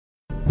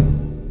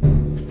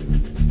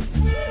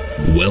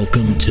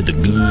Welcome to the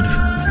good,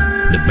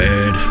 the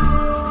bad,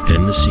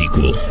 and the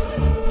sequel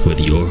with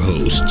your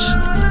hosts,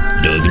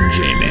 Doug and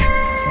Jamie.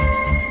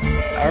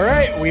 All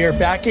right, we are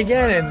back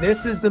again, and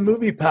this is the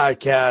movie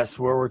podcast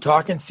where we're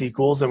talking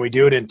sequels, and we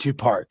do it in two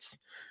parts.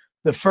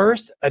 The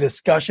first, a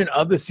discussion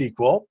of the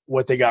sequel,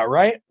 what they got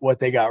right, what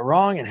they got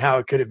wrong, and how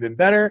it could have been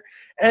better.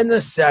 And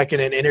the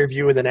second, an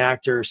interview with an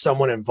actor or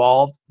someone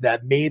involved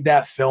that made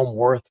that film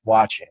worth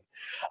watching.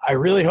 I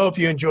really hope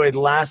you enjoyed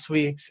last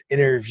week's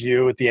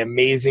interview with the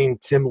amazing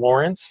Tim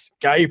Lawrence,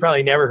 guy you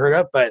probably never heard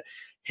of, but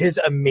his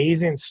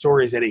amazing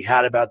stories that he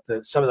had about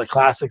some of the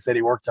classics that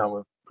he worked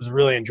on was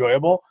really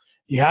enjoyable.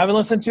 If you haven't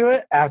listened to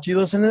it, after you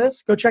listen to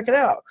this, go check it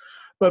out.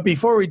 But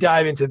before we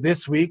dive into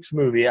this week's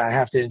movie, I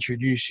have to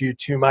introduce you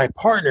to my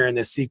partner in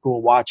this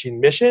sequel watching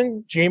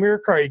mission, Jamie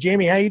Riccardi.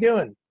 Jamie, how you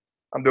doing?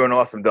 I'm doing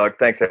awesome, Doug.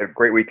 Thanks. I had a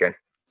great weekend.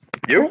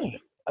 You?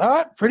 Great.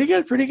 Pretty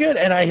good.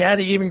 And I had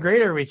an even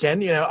greater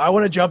weekend. I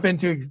want to jump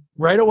into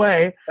right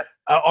away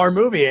our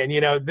movie. And,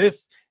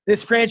 this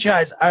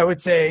franchise, I would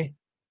say,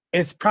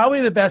 it's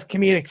probably the best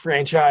comedic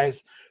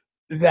franchise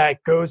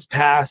that goes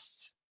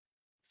past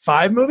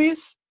 5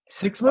 movies,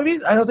 6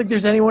 movies. I don't think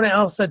there's anyone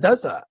else that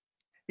does that.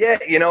 Yeah,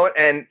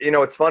 and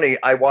it's funny.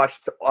 I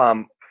watched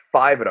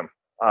 5 of them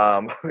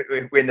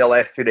in the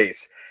last 2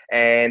 days,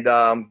 and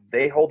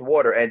they hold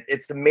water. And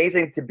it's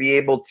amazing to be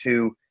able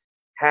to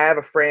have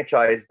a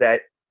franchise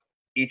that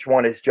each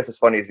one is just as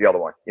funny as the other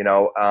one.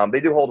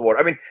 They do hold water.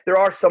 I mean, there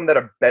are some that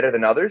are better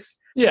than others.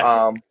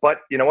 Yeah.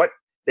 But you know what?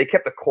 They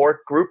kept the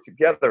core group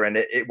together, and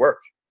it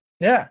worked.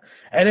 Yeah.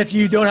 And if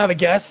you don't have a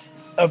guess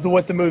of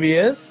what the movie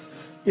is,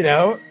 we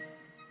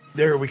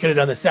could have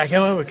done the second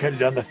one, we could have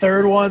done the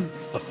third one,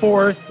 the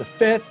fourth, the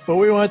fifth, but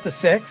we went the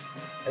sixth,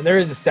 and there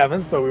is a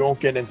seventh, but we won't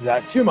get into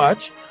that too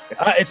much.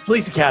 It's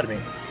Police Academy.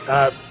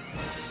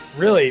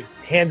 Really,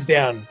 hands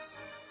down,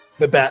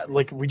 the best.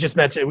 Like we just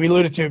mentioned, we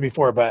alluded to it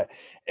before, but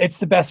it's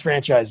the best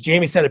franchise.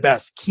 Jamie said it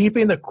best.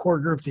 Keeping the core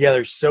group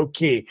together is so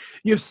key.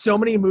 You have so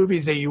many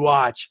movies that you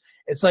watch.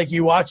 It's like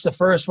you watch the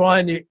first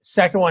one,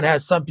 second one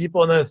has some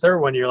people, and then the third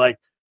one, you're like,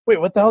 wait,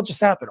 what the hell just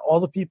happened? All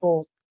the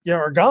people,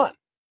 are gone.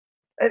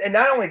 And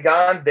not only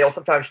gone, they'll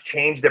sometimes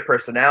change their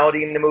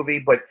personality in the movie,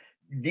 but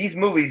these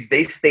movies,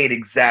 they stayed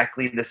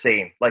exactly the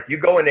same. Like you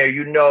go in there,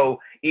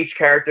 each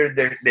character,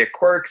 their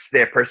quirks,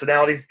 their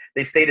personalities,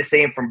 they stay the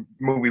same from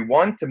movie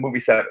 1 to movie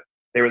 7.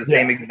 They were the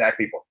same exact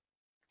people.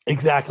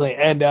 Exactly.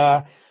 And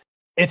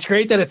it's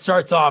great that it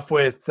starts off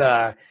with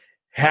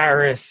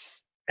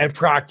Harris and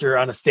Proctor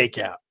on a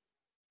stakeout.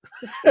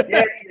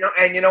 Yeah,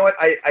 and you know what?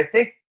 I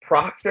think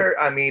Proctor,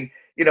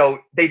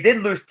 they did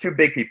lose 2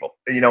 big people,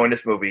 in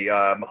this movie.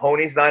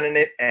 Mahoney's not in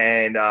it,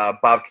 and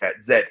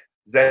Bobcat,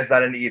 Zed's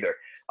not in it either.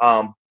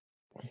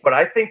 But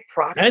I think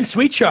Proctor... And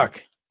Sweet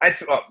Chuck.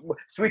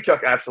 Sweet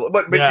Chuck,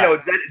 absolutely.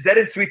 But Zed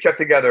and Sweet Chuck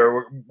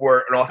together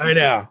were an awesome I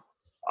know. Team.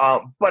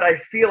 But I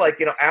feel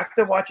like,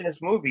 after watching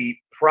this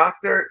movie,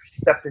 Proctor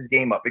stepped his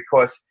game up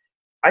because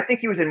I think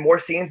he was in more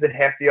scenes than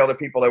half the other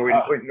people that were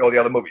in the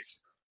other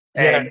movies.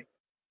 And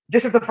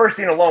just as the first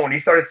scene alone, when he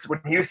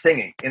was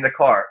singing in the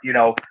car, he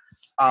was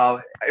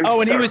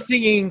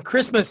singing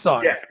Christmas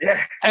songs.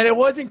 Yeah. And it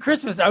wasn't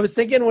Christmas. I was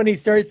thinking when he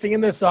started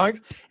singing the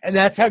songs, and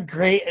that's how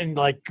great and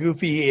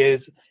goofy he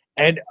is.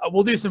 And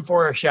we'll do some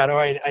foreshadow.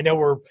 I know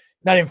we're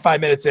not even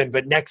 5 minutes in,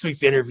 but next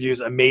week's interview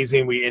is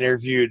amazing. We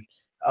interviewed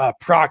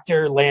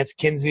Proctor, Lance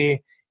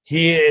Kinsey.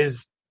 He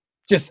is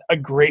just a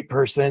great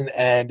person.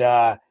 And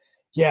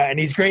and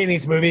he's great in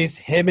these movies.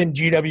 Him and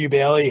G.W.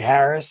 Bailey,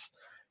 Harris,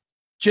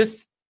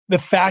 just the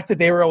fact that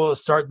they were able to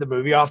start the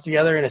movie off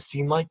together in a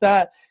scene like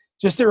that,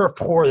 just their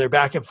rapport, their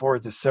back and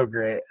forth is so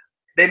great.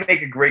 They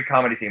make a great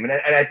comedy team. And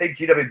I think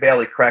G.W.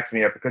 Bailey cracks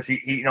me up because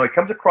he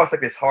comes across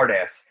like this hard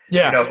ass,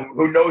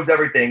 who knows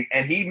everything.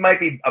 And he might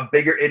be a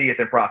bigger idiot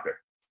than Proctor.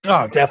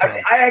 Oh,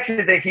 definitely. I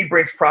actually think he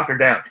brings Proctor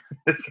down.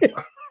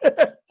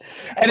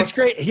 And it's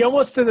great. He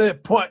almost to the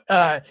point,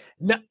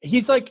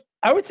 he's like,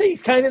 I would say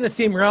he's kind of in the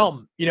same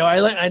realm.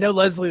 I know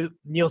Leslie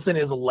Nielsen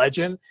is a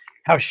legend,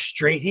 how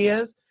straight he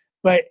is,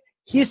 but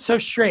he's so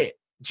straight.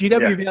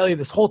 G.W. Bailey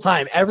this whole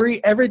time,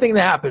 everything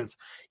that happens,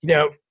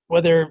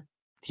 whether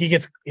he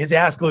gets his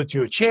ass glued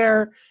to a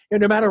chair,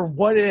 no matter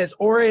what it is,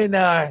 or in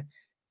 5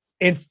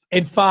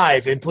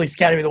 in Police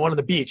Academy, the one on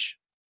the beach.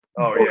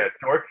 Oh yeah,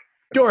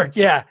 Dork,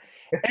 yeah.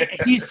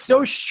 He's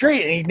so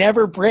straight and he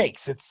never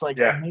breaks. It's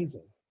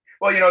amazing.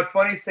 Well, it's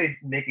funny you say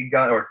Naked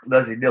Gun or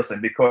Leslie Nielsen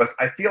because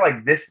I feel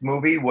like this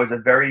movie was a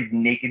very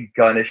Naked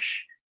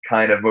Gun-ish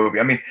kind of movie.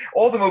 I mean,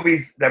 all the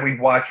movies that we've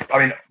watched,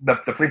 the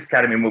Police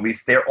Academy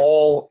movies, they're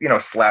all,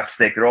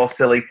 slapstick. They're all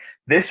silly.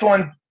 This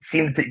one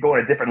seemed to go on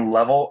a different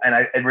level,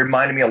 and it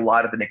reminded me a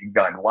lot of the Naked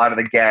Gun. A lot of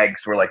the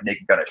gags were like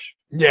Naked Gun-ish.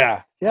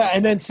 Yeah.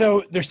 And then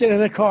so they're sitting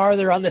in the car.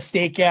 They're on the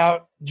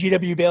stakeout.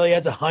 G.W. Bailey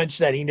has a hunch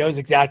that he knows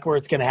exactly where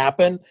it's going to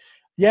happen.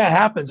 Yeah, it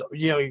happens,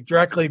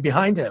 directly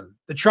behind him.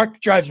 The truck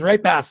drives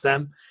right past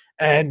them,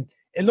 and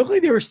It looked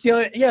like they were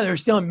stealing. Yeah, they were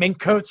stealing mink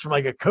coats from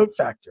like a coat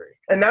factory.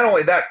 And not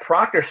only that,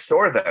 Proctor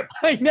saw them.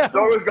 I know.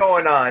 Saw what was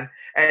going on,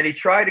 and he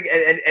tried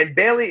to. And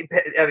Bailey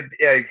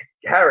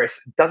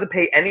Harris doesn't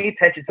pay any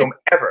attention to him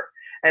ever.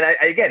 And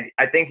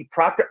I think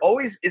Proctor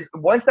always is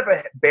one step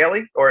ahead,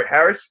 Bailey or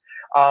Harris,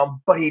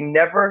 but he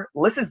never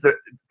listens to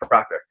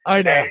Proctor.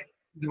 I know. And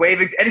he's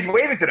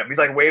waving to them. He's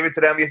like waving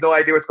to them. He has no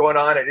idea what's going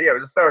on, and it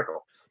was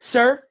hysterical.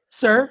 Sir,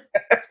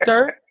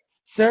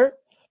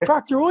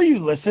 Proctor, will you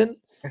listen?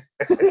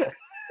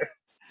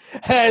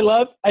 And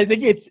I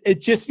think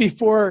it's just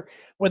before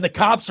when the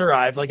cops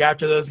arrive, like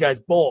after those guys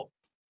bolt,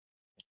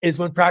 is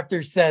when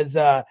Proctor says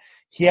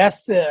he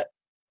has to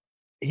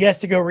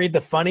go read the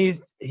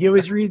funnies. He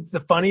always reads the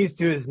funnies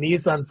to his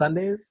niece on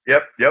Sundays.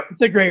 Yep.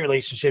 It's a great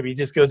relationship. He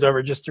just goes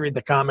over just to read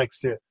the comics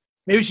too.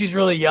 Maybe she's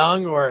really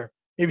young, or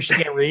maybe she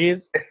can't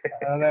read. I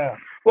don't know.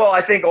 Well,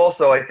 I think,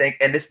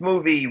 and this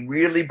movie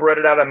really brought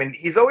it out. I mean,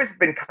 he's always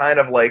been kind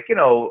of like,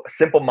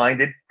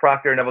 simple-minded,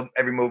 Proctor, in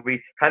every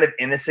movie, kind of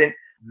innocent.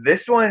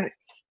 This one,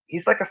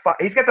 he's like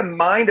he's got the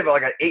mind of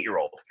like an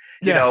 8-year-old,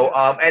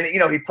 and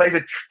he plays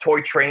with toy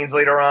trains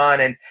later on,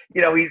 and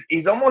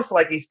he's almost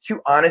like he's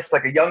too honest,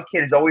 like a young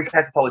kid who always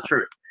has to tell the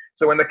truth.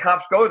 So when the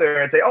cops go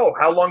there and say, "Oh,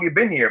 how long you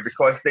been here?"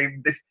 because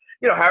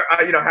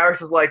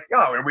Harris is like,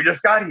 "Oh, we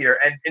just got here,"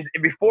 and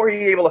before he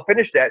able to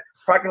finish that,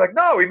 Proctor's like,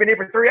 "No, we've been here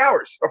for 3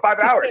 hours or 5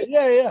 hours."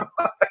 Yeah.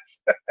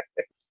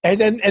 And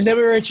then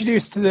we were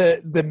introduced to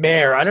the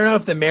mayor. I don't know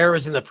if the mayor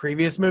was in the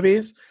previous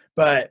movies,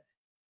 but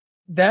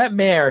that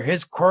mayor,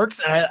 his quirks,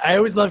 and I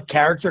always love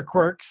character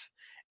quirks.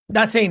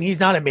 Not saying he's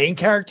not a main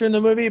character in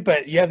the movie,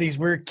 but you have these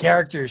weird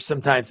characters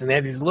sometimes, and they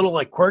have these little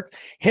like quirks.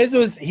 His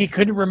was he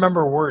couldn't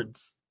remember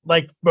words,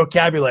 like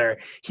vocabulary.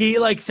 He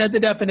like said the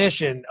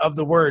definition of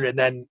the word, and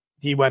then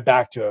he went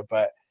back to it.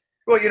 But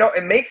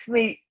it makes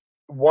me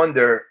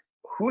wonder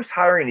who's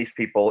hiring these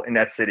people in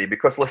that city,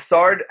 because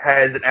Lassard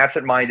has an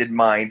absent-minded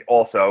mind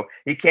also.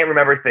 He can't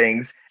remember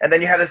things. And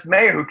then you have this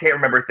mayor who can't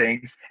remember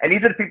things. And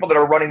these are the people that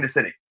are running the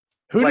city.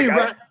 Who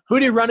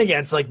did he run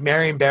against? Like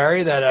Marion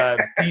Barry, that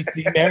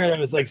DC mayor that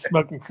was like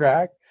smoking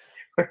crack?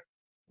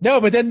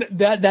 No, but then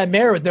that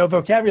mayor with no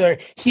vocabulary,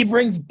 he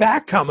brings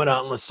back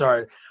Commandant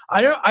Lassard.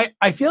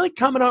 I feel like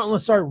Commandant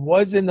Lassard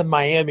was in the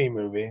Miami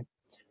movie.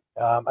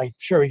 I'm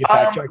sure we can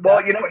fact check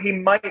that. He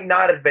might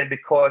not have been,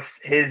 because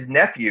his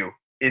nephew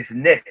is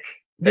Nick.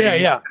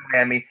 Yeah.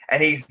 Miami,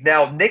 and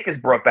Nick is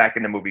brought back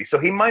in the movie, so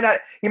he might have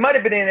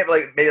been in it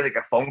maybe like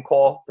a phone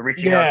call to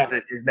reaching out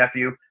to his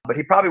nephew, but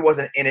he probably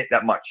wasn't in it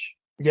that much.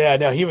 Yeah,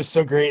 no, he was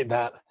so great in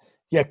that.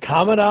 Yeah,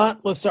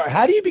 Commandant Lassard.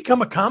 How do you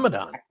become a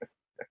commandant?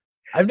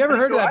 I've never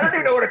heard of that. I don't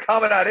even know what a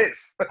commandant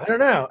is. I don't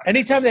know.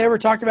 Anytime they ever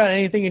talk about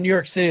anything in New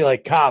York City,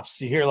 like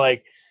cops, you hear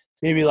like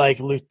maybe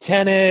like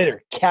lieutenant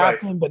or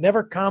captain, right, but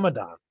never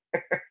commandant.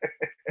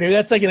 Maybe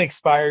that's like an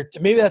expired.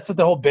 Maybe that's what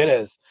the whole bit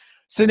is.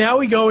 So now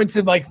we go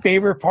into my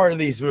favorite part of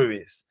these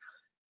movies,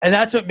 and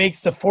that's what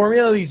makes the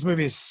formula of these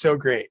movies so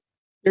great.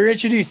 They're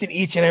introducing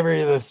each and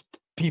every of those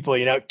people.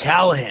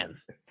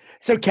 Callahan.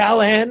 So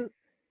Callahan,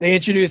 they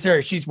introduce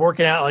her. She's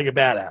working out like a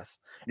badass.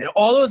 And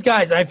all those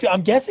guys,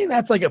 I'm guessing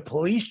that's like a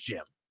police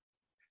gym.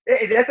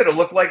 That's what it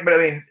looked like. But I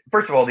mean,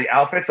 first of all, the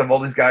outfits of all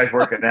these guys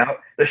working out,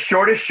 the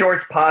shortest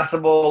shorts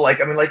possible, like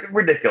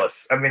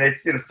ridiculous. I mean,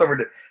 it's so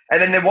ridiculous. And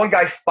then the one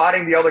guy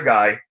spotting the other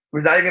guy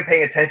who's not even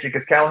paying attention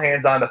because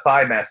Callahan's on the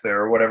thigh master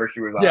or whatever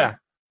she was on. Yeah.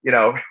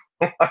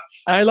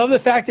 I love the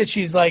fact that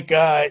she's like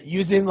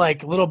using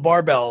like little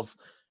barbells,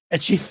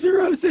 and she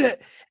throws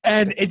it,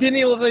 and it didn't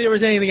even look like there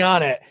was anything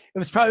on it. It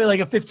was probably like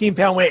a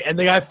 15-pound weight, and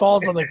the guy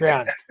falls on the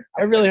ground.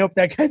 I really hope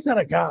that guy's not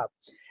a cop.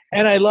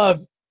 And I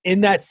love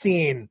in that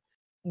scene,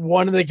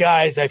 one of the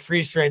guys I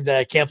freeze framed that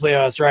I can't believe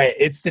I was right.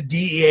 It's the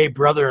DEA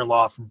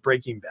brother-in-law from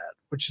Breaking Bad,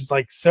 which is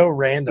like so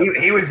random.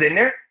 He was in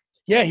there?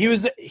 Yeah, he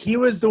was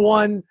the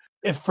one.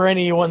 If for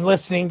anyone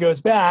listening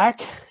goes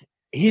back,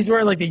 he's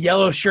wearing like the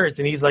yellow shirts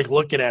and he's like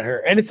looking at her.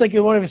 And it's like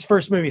one of his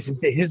first movies.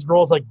 His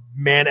role is like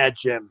man at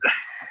gym.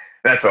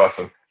 That's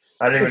awesome.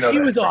 I didn't even know she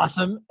that. was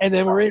awesome. And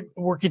then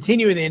we're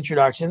continuing the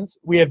introductions.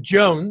 We have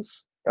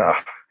Jones. Oh.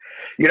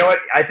 You know what?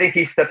 I think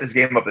he stepped his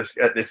game up this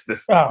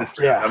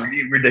yeah. I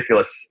mean,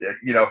 ridiculous.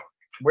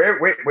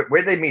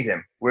 Where'd they meet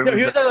him?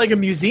 He was at like a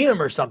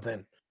museum or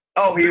something.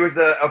 Oh, he was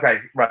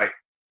right.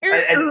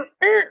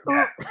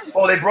 Yeah.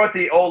 Well, they brought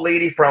the old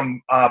lady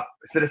from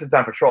Citizens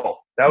on Patrol.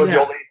 That was the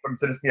old lady from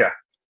Citizens. Yeah.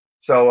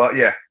 So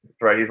that's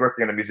right. He's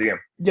working in a museum.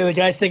 Yeah, the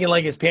guy's thinking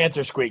like his pants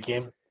are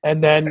squeaking.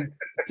 And then,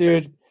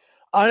 dude,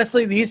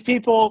 honestly, these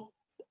people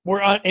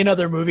were in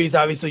other movies.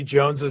 Obviously,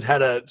 Jones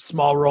had a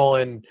small role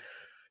in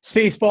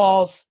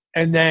Spaceballs,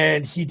 and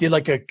then he did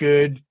like a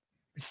good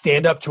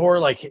stand-up tour.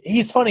 Like,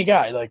 he's a funny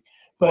guy. Like,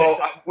 but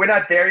we're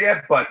not there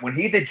yet. But when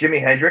he did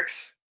Jimi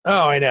Hendrix.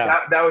 Oh, I know.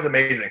 That was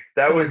amazing.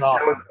 That was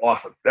awesome.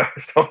 That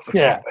was awesome.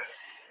 Yeah.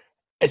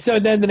 So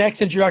then the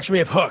next introduction, we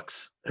have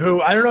Hooks,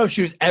 who I don't know if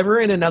she was ever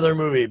in another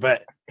movie,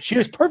 but she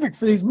was perfect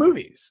for these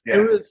movies. Yeah.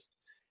 It was,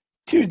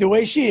 dude, the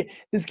way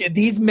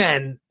these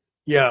men,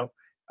 are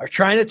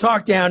trying to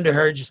talk down to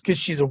her just because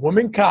she's a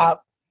woman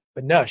cop,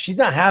 but no, she's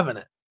not having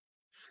it.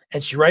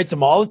 and she writes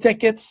him all the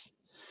tickets,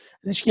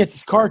 and then she gets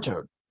his car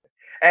towed.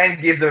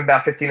 And gives them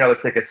about 15 other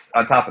tickets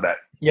on top of that.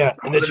 Yeah, So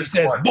and then she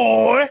says,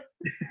 boy.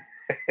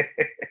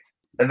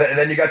 and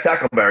then you got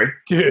Tackleberry.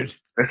 Dude,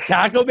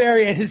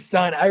 Tackleberry and his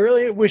son. I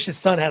really wish his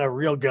son had a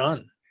real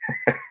gun.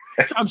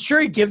 I'm sure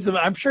he gives them.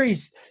 I'm sure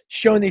he's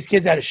showing these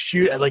kids how to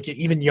shoot at like an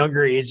even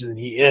younger age than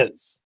he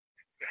is.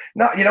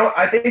 No,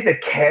 I think the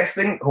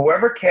casting,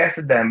 whoever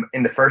casted them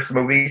in the first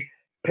movie,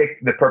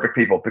 picked the perfect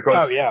people.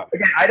 Because, again,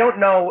 I don't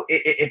know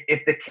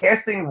if the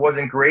casting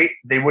wasn't great,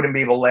 they wouldn't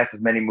be able to last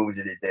as many movies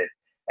as they did.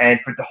 And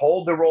to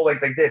hold the role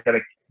like they did,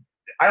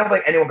 I don't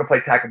think anyone could play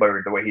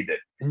Tackleberry the way he did.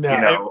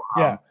 No,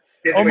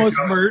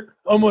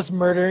 almost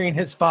murdering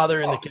his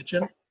father in the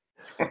kitchen.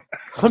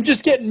 I'm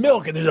just getting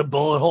milk, and there's a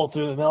bullet hole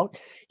through the milk.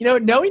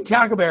 Knowing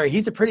Tackleberry,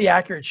 he's a pretty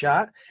accurate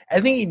shot.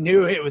 I think he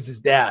knew it was his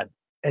dad,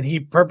 and he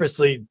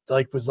purposely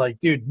was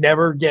like, dude,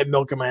 never get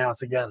milk in my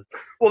house again.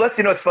 Well, that's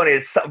it's funny.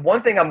 It's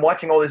one thing. I'm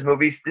watching all these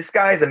movies. This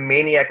guy is a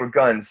maniac with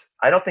guns.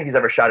 I don't think he's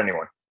ever shot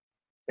anyone.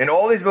 In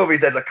all these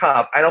movies, as a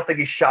cop, I don't think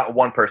he shot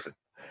one person.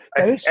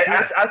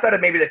 Outside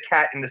of maybe the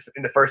cat in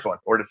the first one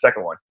or the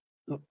second one.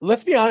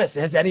 Let's be honest.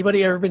 Has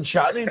anybody ever been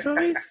shot in these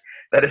movies?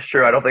 That is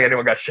true. I don't think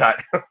anyone got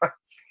shot.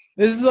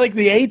 This is like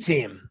the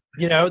A-Team.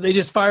 They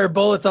just fire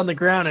bullets on the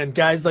ground and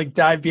guys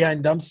dive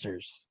behind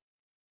dumpsters.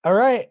 All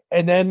right.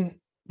 And then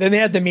they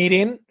had the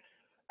meeting,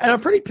 and I'm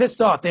pretty pissed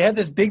off. They had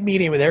this big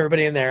meeting with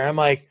everybody in there. I'm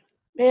like,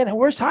 man,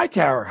 where's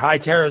Hightower?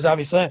 Hightower is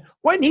obviously,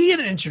 why didn't he get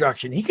an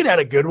introduction? He could have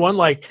had a good one.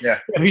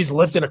 He's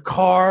lifting a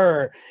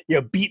car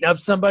or, beating up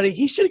somebody.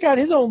 He should have got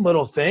his own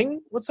little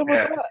thing. What's up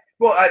with that?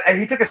 Well,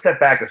 he took a step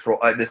back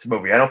this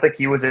movie. I don't think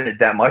he was in it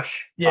that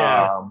much.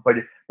 Yeah.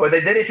 But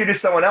they did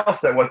introduce someone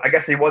else that was, I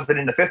guess he wasn't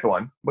in the fifth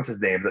one. What's his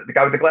name? The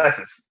guy with the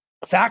glasses.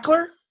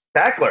 Fackler?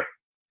 Fackler.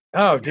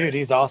 Oh, dude,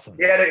 he's awesome.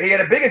 He had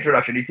a big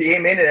introduction. He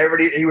came in and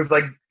everybody, he was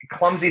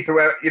clumsy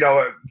throughout,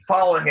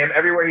 following him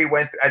everywhere he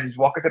went as he's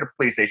walking to the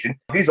police station.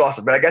 He's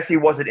awesome, but I guess he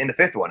wasn't in the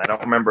fifth one. I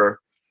don't remember.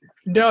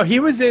 No, he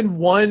was in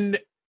 1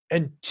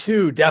 and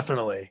 2,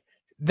 definitely.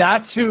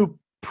 That's who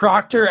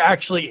Proctor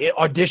actually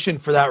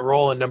auditioned for that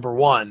role in number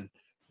 1,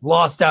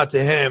 lost out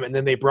to him, and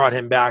then they brought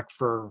him back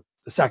for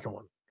the second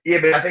one. Yeah,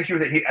 but I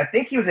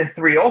think he was in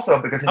 3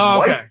 also because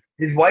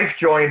his wife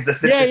joins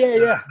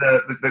the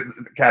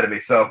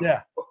academy. So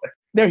yeah.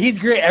 No, he's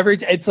great.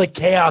 It's like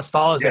chaos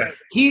follows him.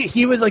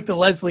 He was like the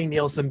Leslie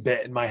Nielsen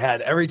bit in my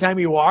head. Every time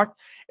he walked,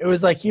 it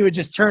was like he would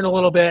just turn a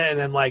little bit, and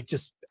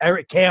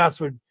then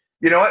chaos would.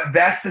 You know what?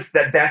 That's just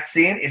that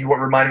scene is what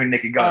reminded me of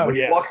Naked Gun. When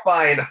he walks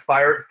by and the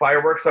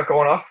fireworks are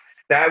going off,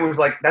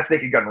 that's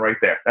Naked Gun right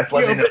there. That's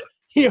Leslie Nielsen.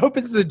 He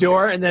opens the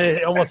door and then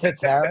it almost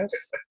hits Harris.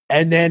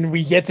 And then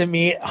we get to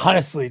meet.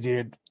 Honestly,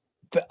 dude,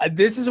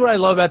 this is what I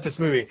love about this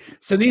movie.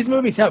 So these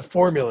movies have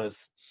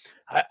formulas.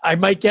 I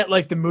might get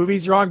the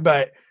movies wrong,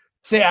 but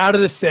say out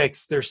of the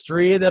 6, there's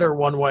 3 that are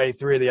one way,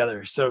 3 of the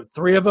other. So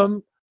 3 of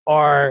them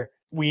are,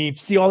 we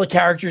see all the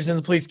characters in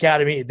the police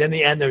academy. Then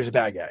the end, there's a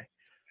bad guy.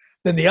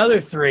 Then the other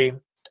 3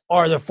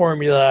 are the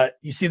formula.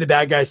 You see the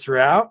bad guys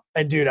throughout.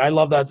 And dude, I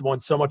love that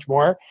one so much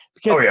more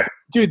because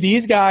dude,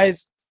 these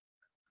guys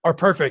are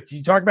perfect.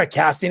 You talk about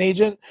casting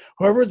agent.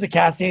 Whoever was the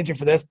casting agent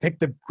for this, pick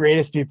the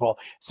greatest people.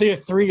 So you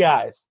have 3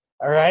 guys.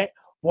 All right.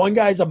 One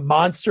guy's a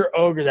monster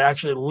ogre that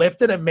actually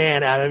lifted a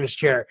man out of his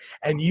chair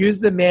and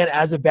used the man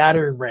as a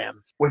battering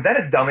ram. Was that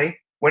a dummy?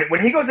 When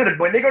they go to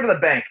the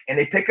bank and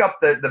they pick up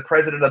the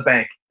president of the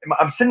bank,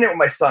 I'm sitting there with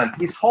my son.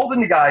 He's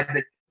holding the guy.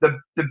 The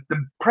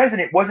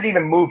president wasn't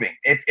even moving.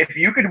 If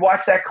you could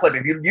watch that clip,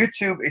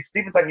 if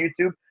Stephen's on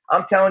YouTube,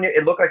 I'm telling you,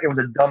 it looked like it was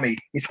a dummy.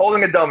 He's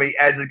holding a dummy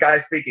as the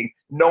guy's speaking.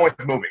 No one's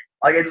moving.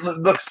 It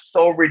looks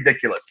so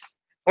ridiculous.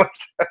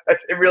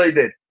 It really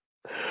did.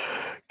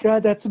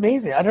 God, that's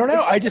amazing. I don't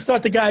know. I just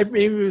thought the guy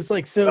maybe was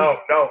so.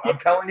 No, I'm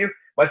telling you,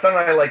 my son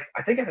and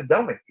I think it's a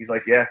dummy. He's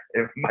like, yeah,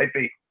 it might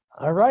be.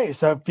 All right.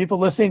 So people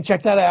listening,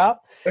 check that out.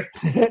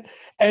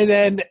 And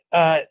then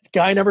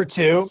guy number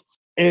 2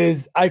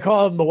 is, I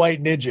call him the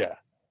White Ninja.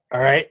 All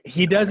right.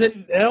 He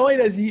doesn't, not only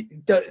does he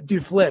do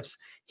flips,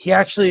 he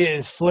actually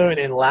is fluent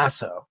in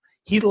lasso.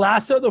 He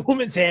lassoed the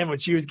woman's hand when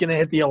she was going to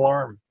hit the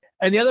alarm.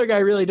 And the other guy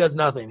really does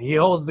nothing. He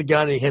holds the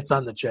gun and he hits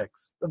on the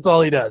chicks. That's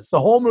all he does. The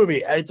whole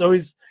movie, it's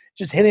always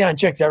just hitting on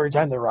chicks every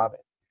time they're robbing.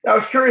 I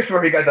was curious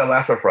where he got that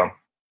lasso from,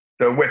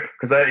 the whip,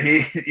 because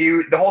he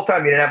the whole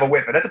time he didn't have a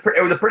whip, and it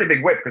was a pretty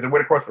big whip because it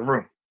went across the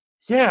room.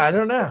 Yeah, I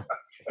don't know.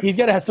 He's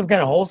got to have some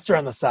kind of holster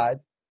on the side.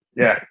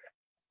 Yeah.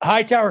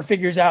 Hightower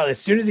figures out as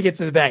soon as he gets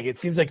to the bank. It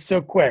seems like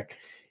so quick.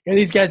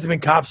 These guys have been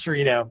cops for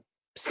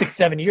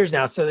 6-7 years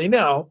now, so they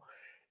know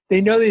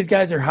these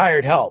guys are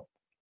hired help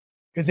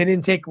because they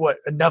didn't take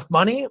enough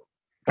money.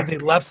 Because they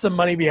left some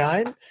money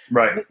behind.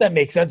 Right. I guess that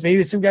makes sense.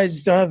 Maybe some guys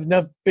just don't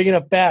have big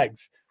enough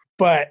bags.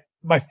 But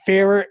my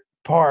favorite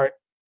part,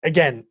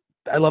 again,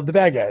 I love the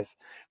bad guys.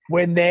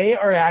 When they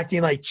are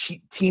acting like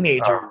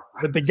teenagers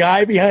with the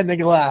guy behind the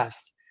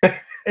glass.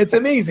 It's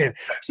amazing.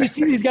 So you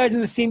see these guys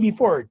in the scene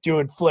before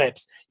doing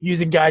flips,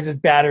 using guys as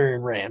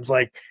battering rams.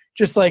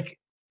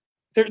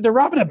 They're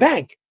robbing a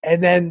bank.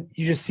 And then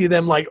you just see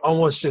them like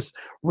almost just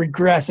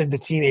regress into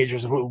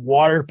teenagers with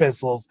water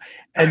pistols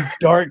and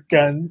dart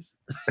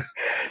guns.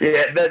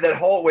 Yeah, that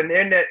whole when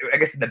they're in that, I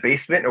guess in the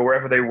basement or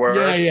wherever they were.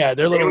 Yeah,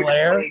 their little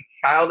lair.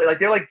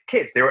 They're like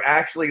kids. They were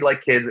actually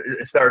like kids,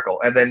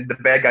 hysterical. And then the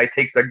bad guy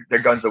takes their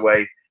guns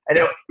away, and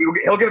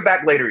he'll give it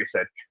back later. He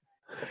said.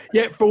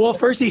 Yeah,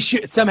 first he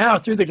shoots somehow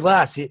through the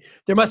glass.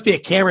 There must be a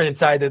camera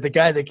inside that the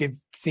guy that can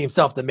see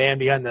himself, the man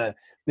behind the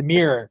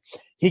mirror,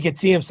 he can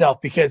see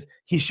himself because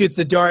he shoots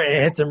the dart and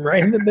it hits him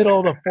right in the middle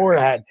of the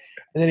forehead.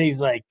 And then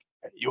he's like,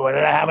 "You want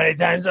to know how many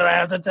times did I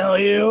have to tell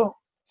you?"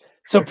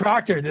 So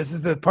Proctor, this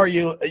is the part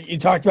you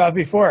talked about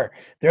before.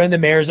 They're in the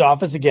mayor's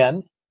office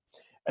again,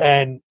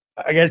 and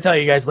I got to tell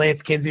you guys,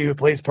 Lance Kinsey, who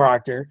plays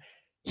Proctor,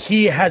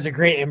 he has a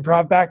great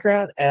improv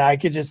background, and I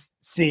could just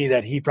see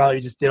that he probably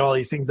just did all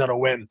these things on a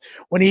whim.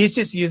 When he's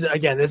just using,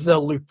 again, this is a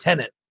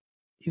lieutenant.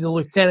 He's a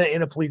lieutenant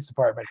in a police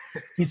department.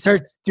 He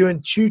starts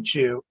doing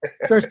choo-choo,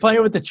 starts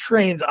playing with the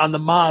trains on the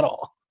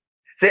model.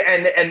 See,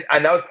 and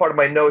that was part of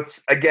my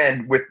notes,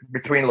 again,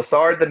 between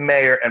Lessard, the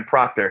mayor, and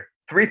Proctor.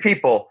 3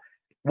 people.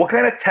 What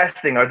kind of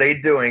testing are they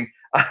doing?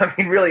 I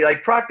mean, really,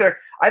 like Proctor,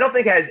 I don't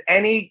think has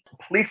any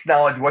police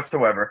knowledge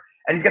whatsoever,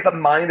 and he's got the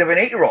mind of an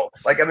 8-year-old.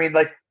 Like, I mean,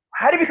 like,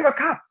 how do you become a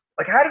cop?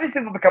 Like, how do these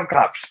people become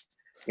cops?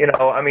 You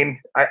know, I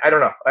mean, I don't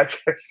know.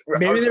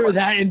 Maybe they were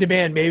that in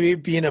demand. Maybe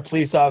being a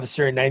police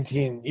officer in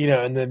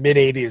in the mid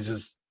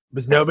 80s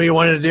was nobody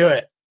wanted to do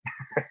it.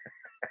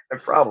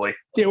 Probably.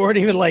 They weren't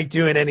even like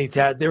doing any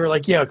tests. They were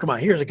like, "Yeah, come on,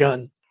 here's a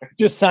gun.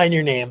 Just sign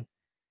your name."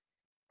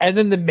 And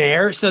then the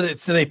mayor, so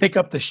they pick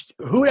up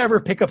who would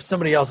ever pick up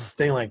somebody else's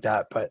thing like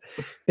that? But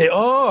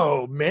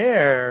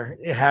Mayor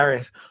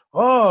Harris,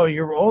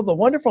 the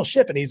wonderful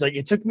ship. And he's like,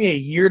 "It took me a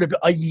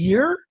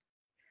year?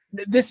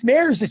 This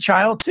mayor is a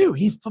child too.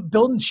 He's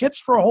building ships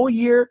for a whole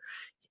year.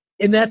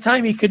 In that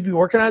time, he could be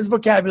working on his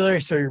vocabulary,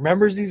 so he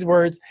remembers these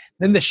words.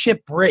 Then the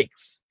ship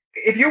breaks."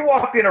 If you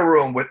walked in a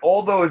room with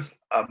all those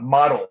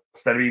models,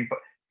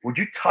 would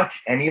you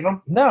touch any of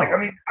them? No. Like, I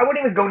mean, I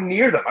wouldn't even go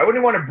near them. I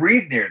wouldn't want to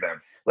breathe near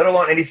them, let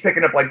alone. And he's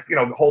picking up, like,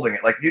 holding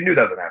it. Like, you knew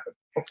that doesn't happen.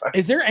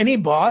 Is there any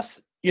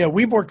boss?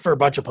 We've worked for a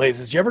bunch of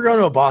places. You ever go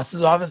to a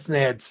boss's office and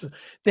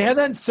they had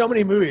that in so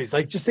many movies.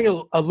 Like, just think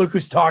of Look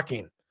Who's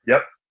Talking.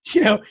 Yep.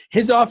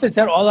 His office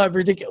had all that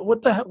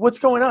ridiculous. What's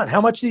going on?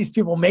 How much are these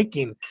people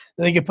making? And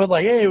they could put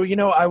like, "Hey,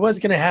 I was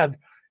going to have,"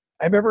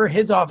 I remember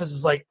his office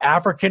was like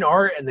African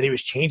art, and then he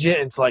was changing it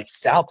into like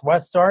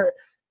Southwest art.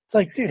 It's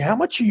like, dude, how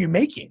much are you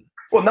making?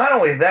 Well, not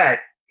only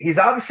that, he's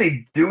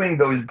obviously doing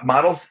those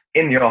models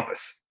in the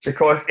office,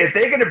 because if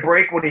they're going to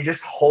break when he's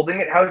just holding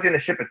it, how's he going to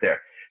ship it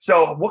there?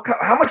 So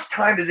how much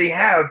time does he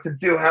have to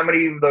do how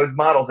many of those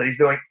models that he's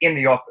doing in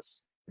the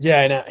office?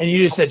 Yeah, I know. And you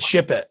just said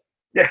ship it.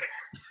 Yeah.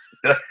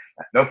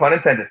 No pun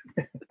intended.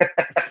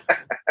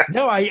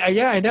 No,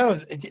 I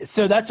know.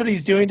 So that's what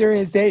he's doing during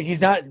his day.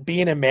 He's not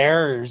being a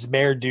mayor or his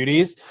mayor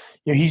duties.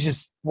 He's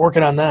just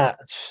working on that.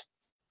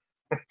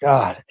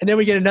 God. And then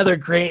we get another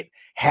great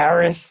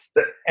Harris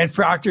and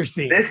Proctor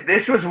scene.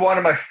 This was one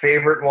of my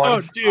favorite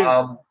ones.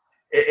 Oh, dude.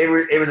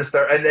 It was a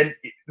start. And then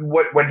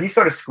when he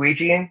started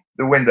squeegeeing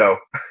the window,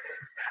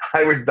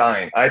 I was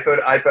dying. I thought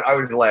I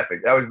was laughing.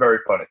 That was very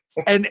funny.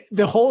 And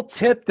the whole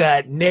tip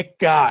that Nick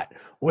got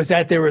was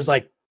that there was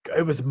like,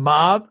 it was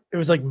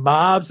like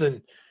mobs,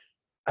 and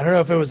I don't know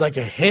if it was like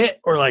a hit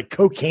or like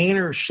cocaine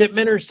or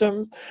shipment or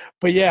something,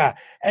 but yeah.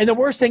 And the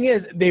worst thing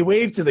is they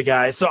wave to the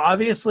guys, so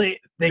obviously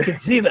they can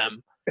see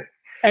them.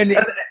 And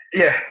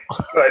yeah,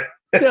 but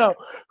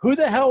who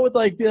the hell would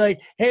be like,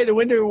 "Hey, the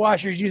window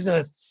washer's using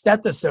a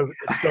stethoscope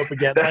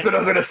again"? That's what I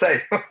was gonna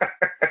say.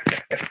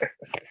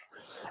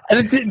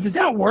 And does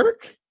that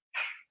work?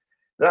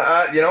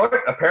 You know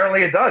what?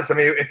 Apparently it does. I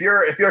mean, if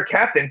you're a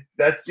captain,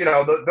 that's those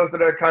are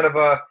the kind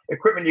of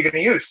equipment you're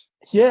going to use.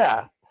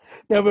 Yeah.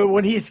 No, but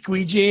when he's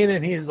squeegeeing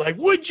and he's like,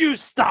 "Would you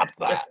stop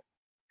that?"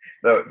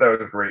 That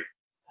was great.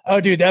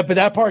 Oh, dude,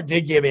 that part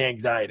did give me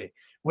anxiety.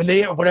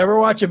 Whenever I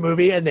watch a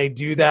movie and they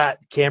do that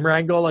camera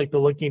angle, like the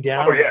looking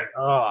down. Oh, yeah. Like,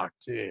 oh,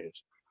 dude.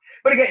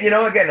 But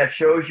again, that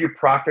shows you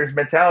Proctor's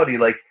mentality.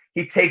 Like,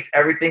 he takes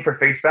everything for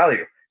face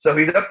value. So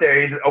he's up there.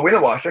 He's a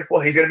window washer. Well,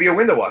 he's going to be a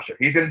window washer.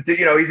 He's going to do,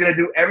 he's going to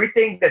do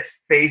everything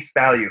that's face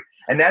value,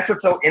 and that's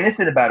what's so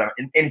innocent about him.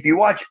 And if you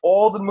watch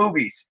all the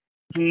movies,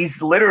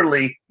 he's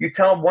literally, you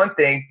tell him one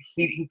thing,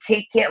 he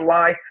can't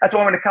lie. That's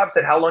why when the cop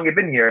said how long you've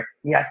been here,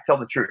 he has to tell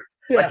the truth.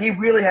 Yeah. Like, he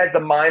really has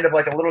the mind of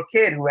like a little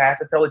kid who has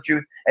to tell the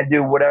truth and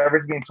do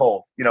whatever's being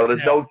told.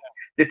 There's no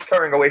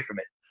deterring away from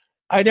it.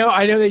 I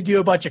know they do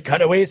a bunch of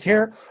cutaways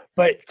here,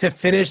 but to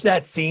finish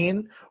that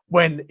scene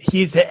when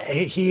he's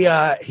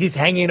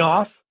hanging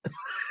off.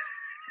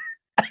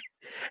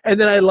 And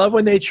then I love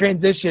when they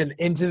transition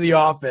into the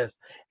office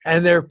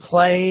and they're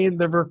playing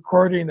the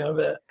recording of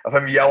it. Of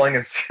him yelling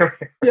and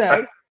screaming.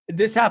 Yes.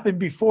 This happened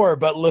before,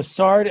 but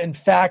Lessard and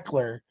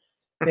Fackler,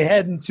 they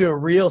head into a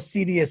real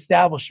seedy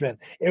establishment.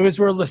 It was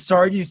where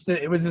Lessard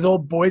it was his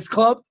old boys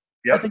club,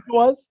 yep. I think it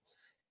was.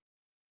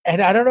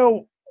 And I don't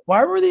know,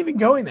 why were they even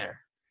going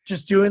there?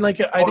 just doing like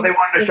they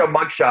wanted to show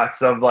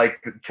mugshots of like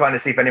trying to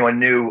see if anyone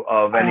knew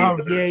of any of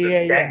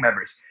the gang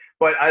members.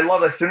 But I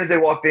love as soon as they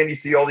walked in, you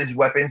see all these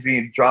weapons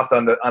being dropped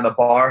on the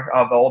bar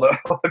of all the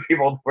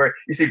people where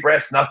you see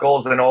brass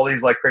knuckles and all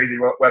these like crazy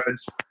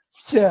weapons.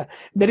 Yeah.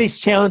 Then he's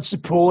challenged to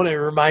pool, and it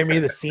reminded me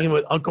of the scene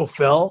with Uncle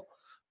Phil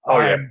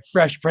on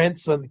Fresh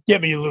Prince.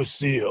 Get me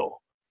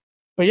Lucille.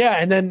 But yeah,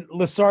 and then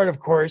Lessard, of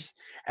course.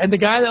 And the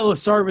guy that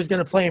Lessard was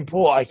going to play in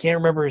pool, I can't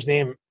remember his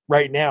name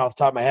right now off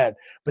the top of my head,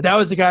 but that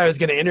was the guy I was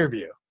going to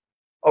interview.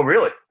 Oh,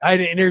 really? I had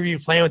an interview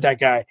playing with that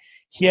guy.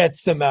 He had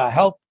some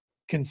health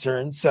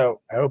concerns, so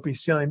I hope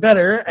he's feeling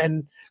better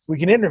and we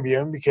can interview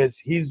him because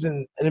he's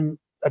been in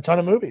a ton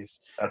of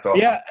movies. That's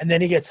awesome. Yeah, and then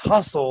he gets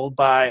hustled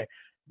by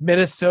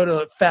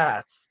Minnesota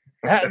Fats.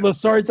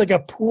 Lessard's like a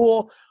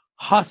pool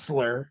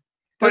hustler.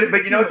 But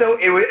you know what though?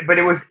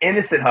 It was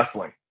innocent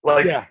hustling.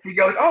 Like he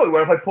goes, "Oh, you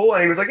want to play pool?"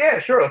 And he was like, "Yeah,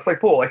 sure, let's play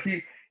pool." Like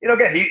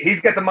again, he's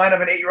got the mind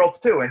of an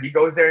 8-year-old too, and he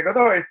goes there and goes,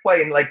 "All right,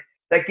 play." And like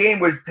that game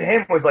was to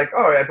him was like,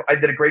 "All right, I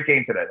did a great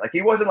game today." Like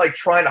he wasn't like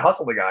trying to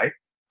hustle the guy.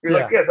 He was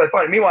like, "Yes, that's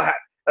fine." Meanwhile,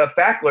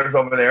 Fackler's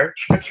over there,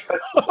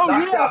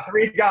 knocked out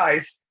 3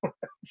 guys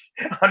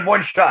on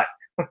one shot.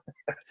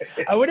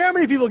 I wonder how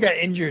many people got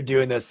injured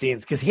doing those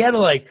scenes because he had to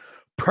like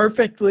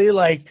perfectly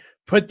like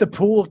put the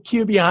pool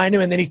cue behind him,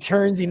 and then he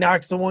turns, he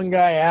knocks the one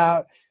guy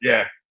out.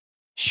 Yeah.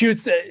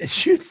 Shoots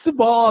the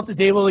ball off the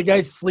table. The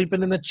guy's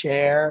sleeping in the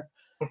chair.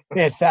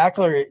 Man,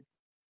 Fackler,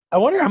 I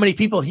wonder how many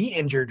people he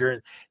injured during.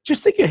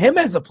 Just think of him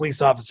as a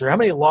police officer. How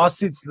many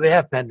lawsuits do they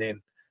have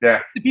pending?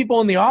 Yeah. The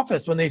people in the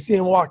office, when they see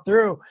him walk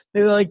through,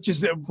 they like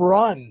just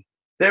run.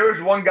 There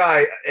was one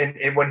guy,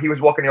 and when he was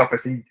walking in the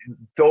office, he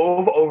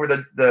dove over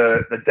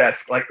the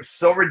desk, like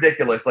so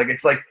ridiculous. Like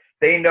it's like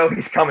they know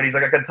he's coming. He's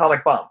like an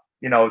atomic bomb.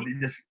 He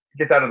just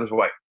gets out of his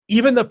way.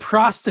 Even the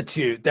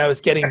prostitute that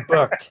was getting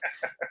booked,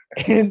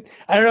 and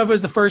I don't know if it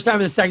was the first time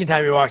or the second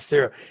time he walks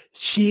through,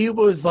 she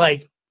was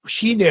like,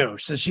 she knew.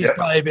 So she's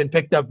probably been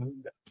picked up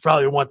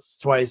probably once,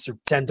 twice, or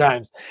 10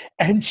 times.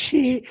 And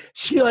she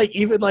like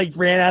even like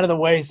ran out of the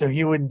way so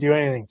he wouldn't do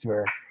anything to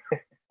her.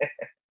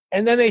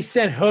 And then they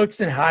sent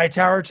Hooks and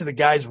Hightower to the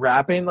guys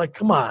rapping. Like,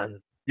 come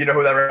on. You know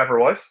who that rapper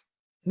was?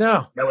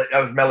 No.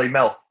 That was Melly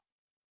Mel.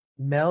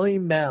 Melly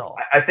Mel.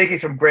 I think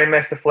he's from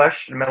Grandmaster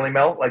Flesh, Melly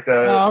Mel. Like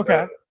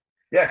okay.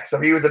 So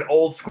he was an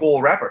old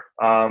school rapper.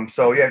 I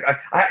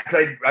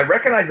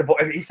recognize the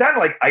voice. He sounded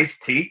like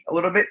Ice-T a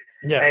little bit.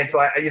 Yeah. And so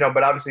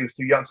but obviously he was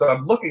too young. So I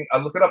looked it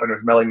up and it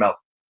was Melly Mel.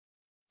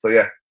 So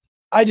yeah.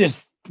 I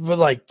just would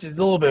like just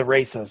a little bit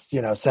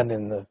racist,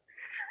 sending the.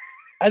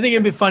 I think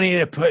it'd be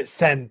funny to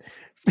send.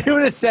 They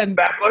would have sent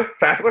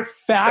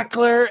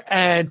Fackler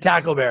and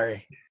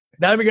Tackleberry.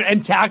 That would be good.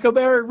 And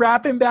Tackleberry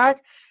rapping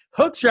back.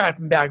 Hooks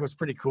rapping back was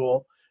pretty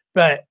cool.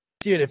 But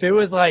dude, if it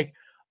was like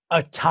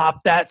a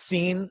top that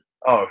scene.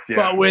 Oh yeah.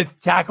 But with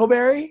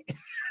Tackleberry.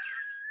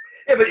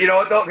 Yeah, but you know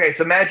what? Okay,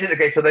 so imagine.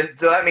 Okay, so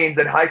that means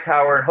that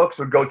Hightower and Hooks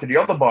would go to the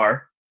other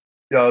bar.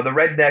 The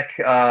redneck.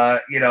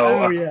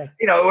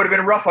 It would have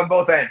been rough on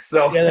both ends.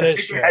 So yeah, I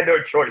think we had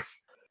no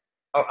choice.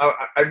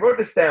 I wrote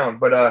this down,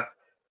 but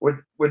was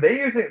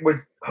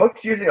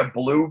Hooks using a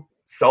blue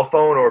cell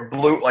phone or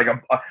blue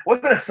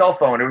wasn't a cell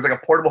phone? It was like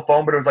a portable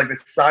phone, but it was like the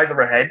size of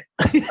her head.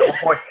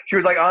 She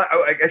was like,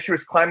 I guess she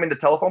was climbing the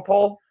telephone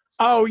pole.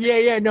 Oh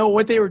yeah. No,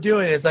 what they were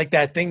doing is like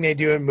that thing they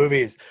do in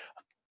movies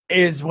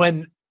is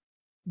when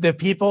the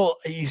people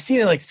you've seen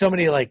it like so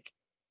many like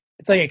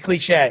it's like a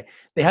cliche.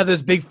 They have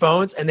those big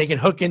phones and they can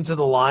hook into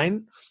the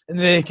line and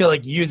then they can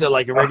like use it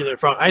like a regular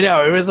phone. I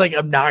know it was like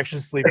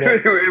obnoxiously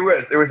big.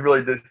 It was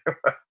really good.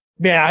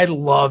 Man, I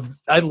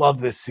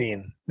love this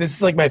scene. This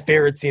is like my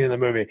favorite scene in the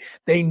movie.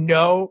 They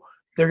know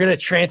they're going to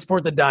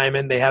transport the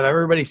diamond. They have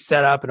everybody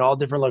set up in all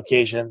different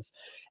locations.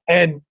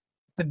 And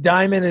the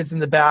diamond is in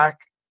the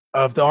back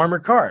of the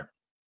armored car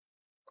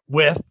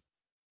with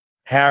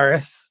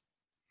Harris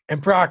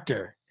and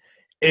Proctor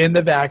in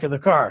the back of the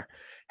car.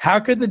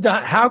 How could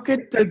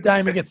the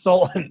diamond get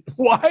stolen?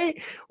 Why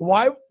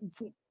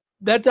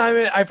that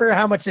diamond, I forget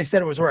how much they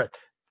said it was worth.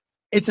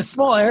 It's a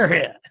small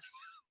area.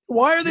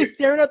 Why are they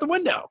staring out the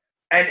window?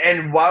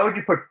 And why would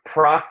you put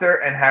Proctor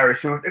and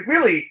Harris? Who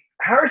really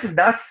Harris has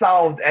not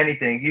solved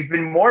anything. He's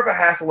been more of a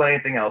hassle than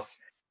anything else.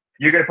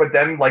 You're going to put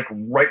them like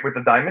right with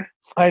the diamond?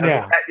 I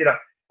know.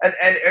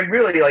 And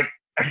really like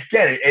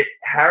again,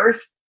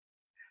 Harris.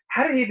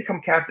 How did he become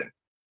captain?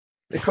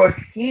 Because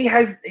he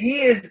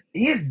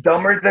is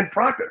dumber than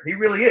Proctor. He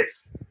really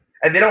is.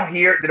 And they don't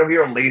hear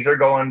a laser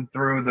going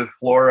through the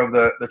floor of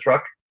the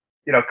truck,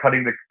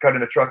 cutting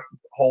the truck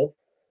hole.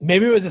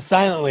 Maybe it was a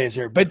silent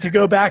laser. But to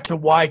go back to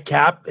why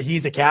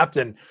he's a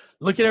captain,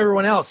 look at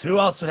everyone else. Who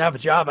else would have a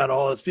job out of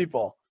all those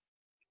people?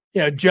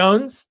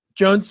 Jones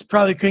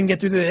probably couldn't get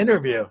through the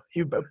interview.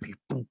 You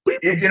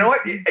know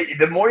what?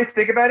 The more you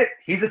think about it,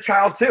 he's a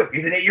child too.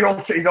 He's an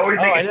 8-year-old. He's always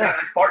making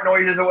fart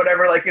noises or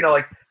whatever.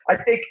 I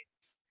think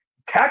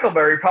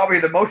Tackleberry probably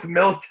the most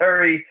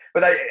military.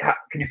 But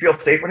can you feel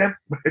safe with him?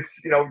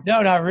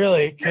 No, not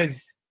really,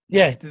 because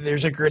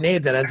there's a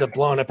grenade that ends up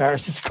blowing up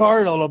Harris's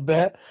car a little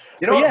bit.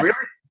 Really,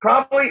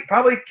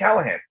 probably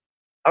Callahan.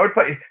 I would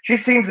put. She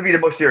seems to be the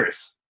most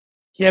serious.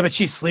 Yeah, but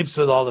she sleeps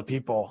with all the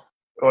people.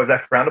 Oh, is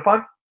that frowned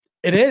upon?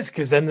 It is,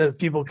 because then the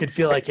people could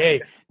feel like,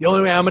 hey, the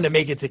only way I'm going to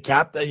make it to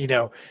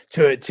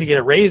to get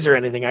a raise or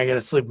anything, I got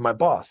to sleep with my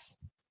boss,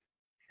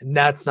 and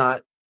that's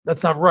not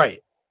right.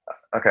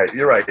 Okay,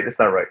 you're right. It's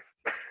not right.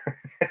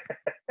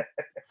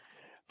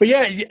 But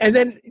yeah, and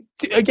then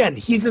again,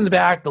 he's in the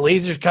back. The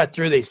lasers cut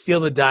through. They steal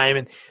the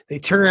diamond. They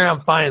turn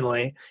around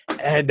finally,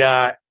 and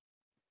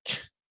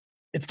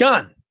it's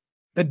gone.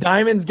 The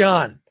diamond's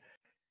gone.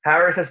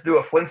 Harris has to do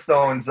a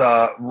Flintstones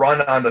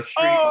run on the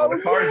street while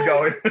the car's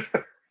going.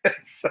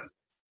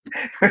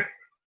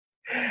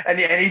 and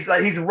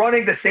he's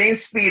running the same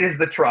speed as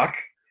the truck,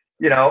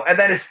 and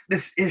then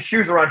his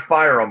shoes are on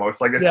fire almost,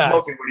 like they're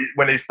smoking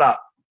when they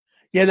stop.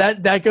 Yeah,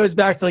 that goes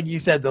back to, like you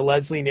said,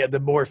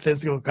 the more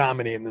physical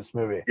comedy in this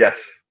movie. Yes.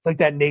 It's like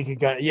that naked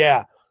gun.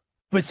 Yeah.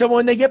 But so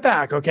when they get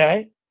back,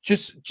 okay,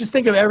 just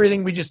think of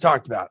everything we just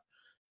talked about.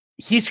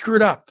 He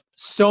screwed up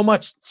so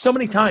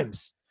many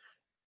times.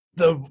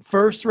 The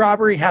first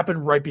robbery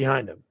happened right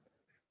behind him.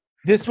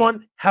 This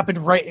one happened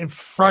right in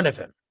front of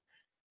him.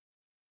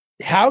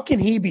 How can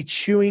he be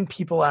chewing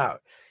people out?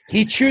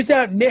 He chews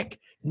out Nick.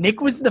 Nick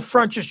was in the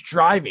front just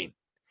driving.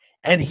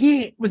 And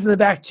he was in the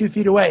back 2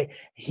 feet away.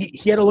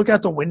 He had to look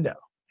out the window.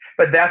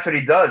 But that's what he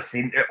does.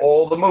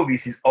 All the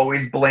movies, he's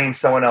always blamed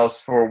someone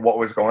else for what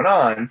was going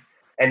on,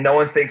 and no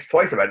one thinks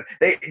twice about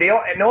it. They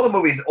all, in all the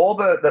movies, all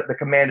the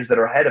commanders that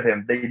are ahead of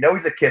him, they know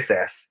he's a kiss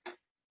ass,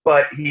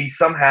 but he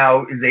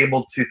somehow is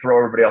able to throw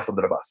everybody else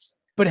under the bus.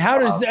 But how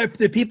does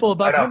the people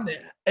above him?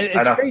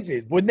 It's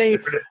crazy. When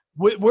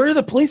where are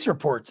the police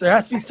reports? There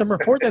has to be some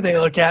report that they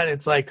look at, and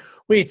it's like,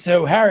 wait,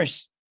 so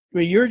Harris,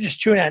 you're just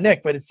chewing at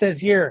Nick, but it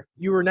says here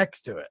you were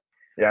next to it.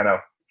 Yeah, I know.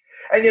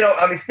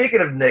 And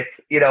speaking of Nick,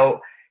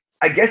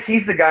 I guess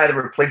he's the guy that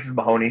replaces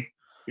Mahoney.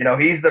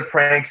 He's the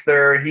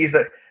prankster.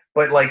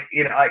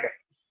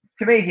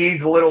 To me,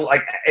 he's a little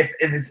like if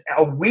it's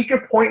a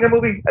weaker point in the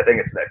movie, I think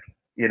it's Nick.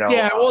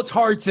 Yeah, well, it's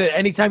hard to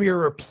anytime you're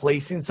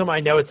replacing someone. I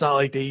know it's not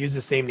like they use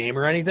the same name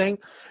or anything,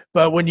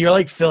 but when you're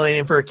like filling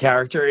in for a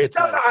character, it's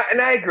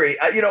and I agree.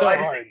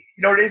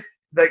 It is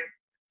like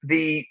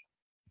the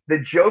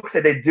jokes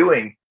that they're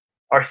doing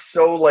are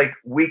so like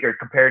weaker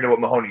compared to what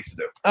Mahoney used to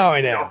do. Oh, I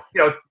know.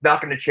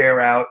 Knocking the chair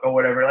out or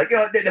whatever. Like,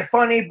 they're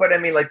funny, but I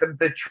mean, like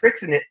the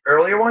tricks in the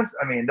earlier ones,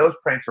 I mean, those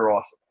pranks are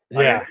awesome.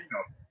 Yeah.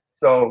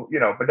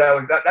 But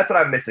that's what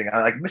I'm missing.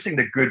 I'm like missing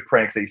the good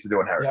pranks they used to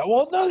do in Harris. Yeah,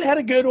 well, no, they had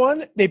a good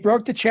one. They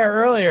broke the chair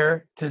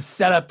earlier to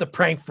set up the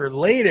prank for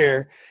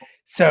later.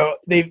 So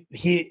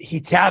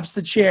he taps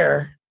the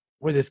chair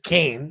with his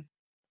cane.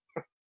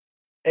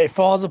 It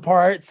falls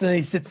apart, so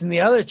he sits in the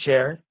other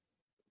chair,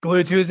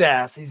 glued to his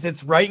ass. He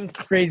sits right in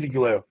crazy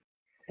glue.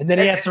 And then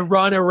he has to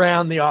run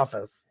around the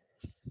office.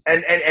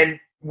 And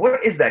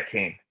what is that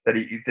cane that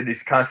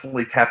he's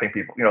constantly tapping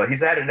people?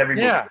 He's had it in every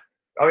movie. Yeah.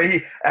 I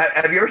mean,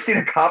 have you ever seen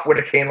a cop with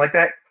a cane like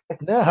that?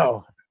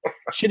 No.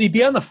 Should he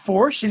be on the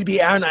force? Should he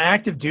be on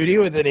active duty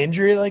with an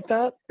injury like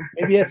that?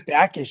 Maybe he has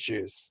back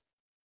issues.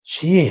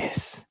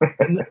 Jeez.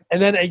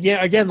 And then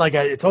again, like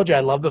I told you, I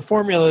love the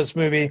formula of this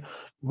movie.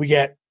 We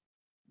get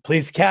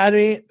Police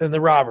Academy, then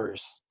the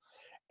robbers.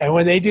 And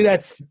when they do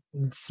that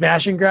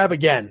smash and grab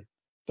again,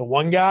 the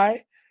one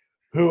guy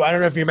who, I don't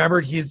know if you remember,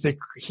 he's the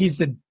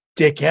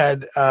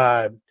dickhead,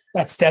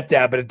 not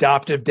stepdad, but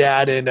adoptive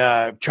dad in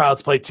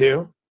Child's Play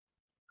 2.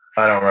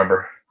 I don't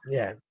remember.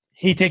 Yeah.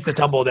 He takes a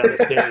tumble down the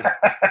stairs.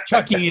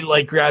 Chucky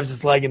like grabs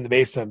his leg in the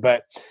basement.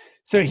 But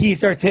so he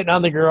starts hitting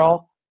on the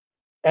girl.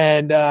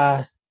 And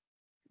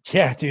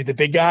dude, the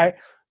big guy,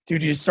 he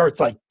just starts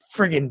like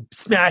friggin'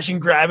 smashing,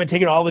 grabbing,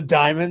 taking all the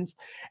diamonds.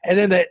 And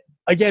then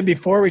again,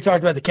 before we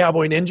talked about the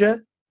cowboy ninja,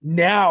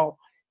 now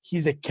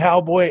he's a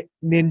cowboy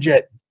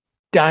ninja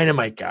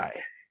dynamite guy.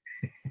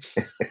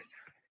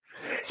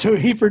 So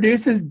he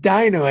produces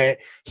dynamite.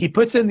 He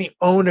puts in the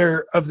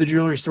owner of the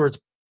jewelry store's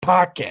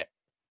pocket,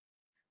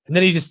 and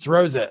then he just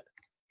throws it,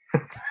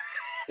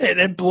 and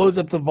it blows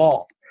up the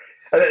vault.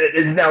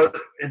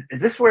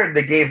 Is this where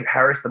they gave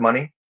Harris the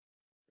money?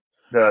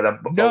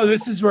 No,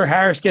 this is where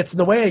Harris gets in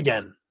the way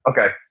again.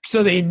 Okay.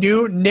 So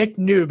Nick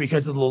knew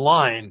because of the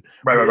line,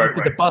 right.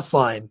 The bus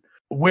line,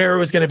 where it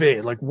was going to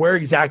be, like where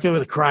exactly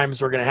the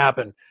crimes were going to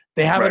happen.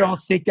 They have it all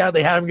staked out.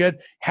 They had him good.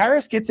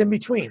 Harris gets in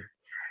between.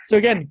 So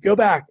again, go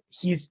back.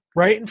 He's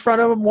right in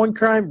front of him, one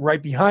crime,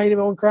 right behind him,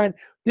 one crime.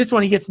 This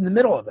one, he gets in the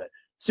middle of it.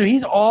 So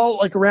he's all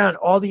like around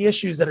all the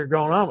issues that are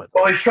going on with him.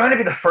 Well, he's trying to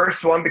be the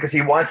first one because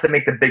he wants to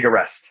make the big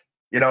arrest.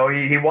 He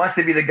wants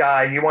to be the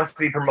guy. He wants to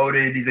be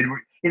promoted. He's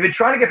been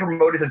trying to get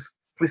promoted since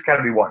Police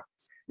Academy 1.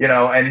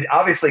 And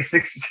obviously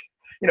six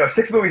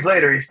movies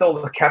later, he's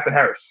still Captain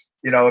Harris.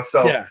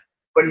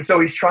 But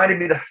he's trying to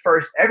be the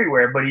first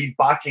everywhere, but he's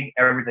botching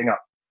everything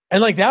up.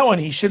 And like that one,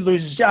 he should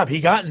lose his job.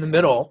 He got in the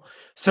middle.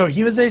 So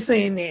he was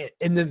basically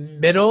in the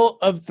middle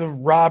of the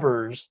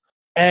robbers,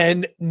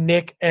 and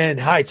Nick and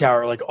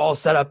Hightower like all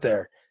set up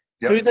there.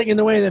 Yep. So he's like in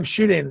the way of them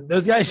shooting.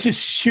 Those guys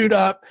just shoot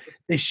up.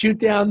 They shoot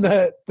down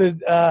the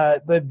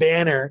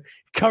banner,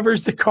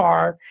 covers the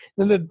car.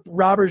 Then the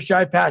robbers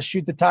drive past,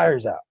 shoot the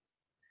tires out.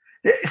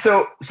 Yeah,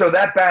 so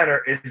that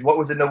banner is what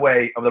was in the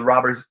way of the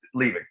robbers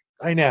leaving.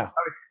 I know.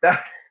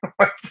 That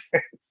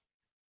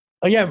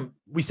Again,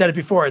 we said it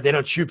before. They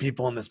don't shoot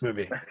people in this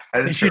movie.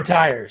 They shoot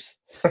tires.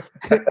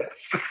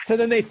 So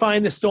then they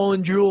find the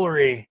stolen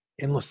jewelry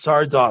in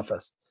Lassard's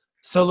office.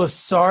 So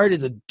Lassard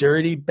is a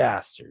dirty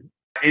bastard.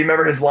 You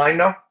remember his line,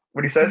 though?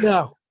 What he says?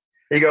 No.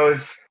 He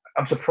goes,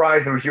 "I'm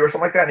surprised it was you," or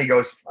something like that. And he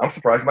goes, "I'm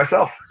surprised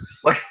myself,"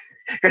 like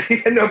because he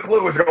had no clue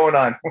what was going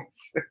on.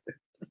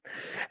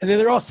 And then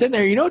they're all sitting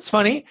there. You know what's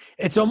funny?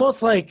 It's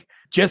almost like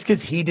just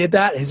because he did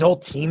that, his whole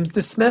team's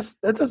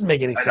dismissed. That doesn't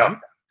make any sense.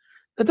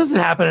 That doesn't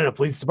happen in a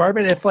police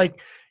department. If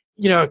like,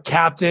 a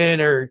captain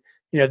or,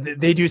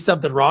 they do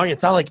something wrong,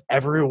 it's not like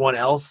everyone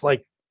else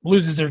like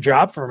loses their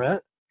job from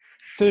it.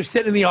 So they're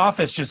sitting in the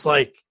office just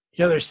like,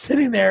 they're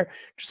sitting there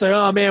just like,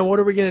 oh man, what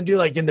are we going to do?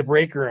 Like in the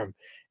break room.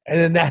 And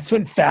then that's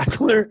when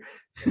Fackler,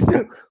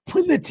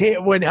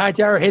 when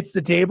Hightower hits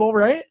the table,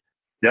 right?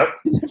 Yep.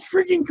 The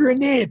freaking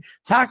grenade.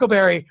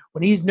 Tackleberry,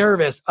 when he's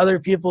nervous, other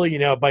people,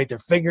 bite their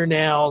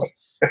fingernails,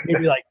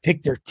 maybe like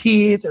pick their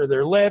teeth or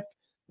their lip.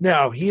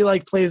 No, he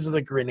like plays with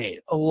a grenade,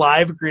 a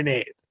live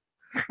grenade.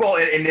 Well,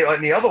 in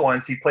the other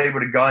ones, he played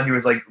with a gun. He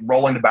was like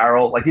rolling the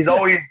barrel. Like he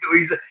always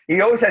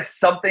has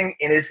something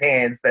in his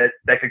hands that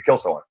could kill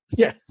someone.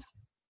 Yeah.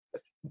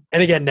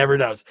 And again, never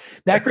does.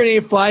 That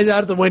grenade flies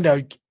out of the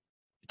window.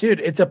 Dude,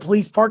 it's a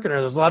police parking lot.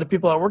 There's a lot of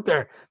people that work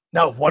there.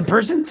 No, one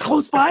person's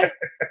close by.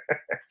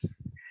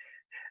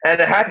 And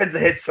it happens to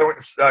hit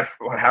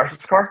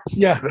Harrison's car.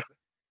 Yeah.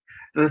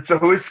 So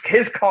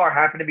his car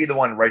happened to be the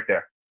one right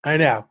there. I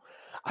know.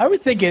 I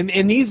would think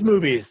in these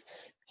movies,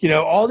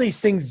 all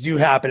these things do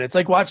happen. It's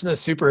like watching the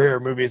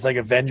superhero movies like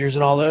Avengers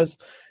and all those.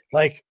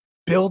 Like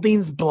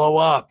buildings blow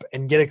up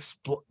and get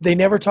they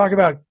never talk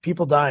about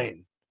people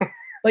dying.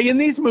 Like in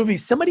these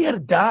movies, somebody had to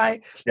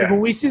die. Like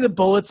when we see the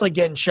bullets like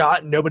getting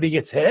shot and nobody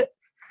gets hit,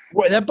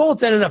 that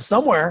bullet's ended up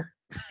somewhere.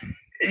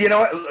 Go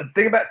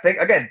back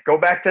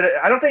to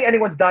I don't think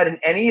anyone's died in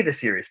any of the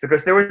series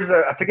because there was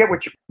I forget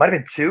which, might have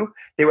been two.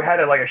 They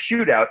had a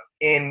shootout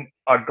in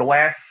a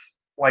glass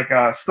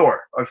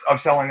store of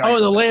selling.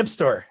 The lamp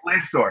store.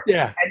 Lamp store.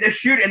 Yeah. And they're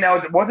shooting. Now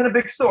it wasn't a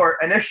big store,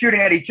 and they're shooting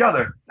at each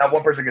other. Not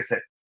one person gets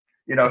hit.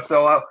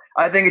 So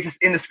I think it's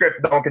just in the script.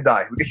 No one can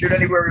die. We can shoot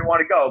anywhere we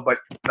want to go, but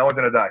no one's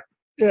gonna die.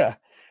 Yeah.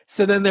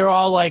 So then they're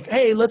all like,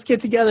 "Hey, let's get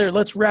together.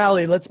 Let's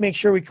rally. Let's make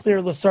sure we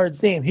clear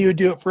Lassard's name. He would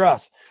do it for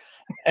us."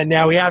 And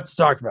now we have to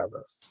talk about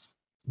this.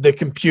 The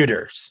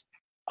computers.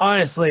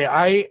 Honestly,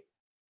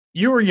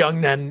 you were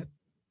young then.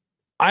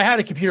 I had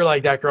a computer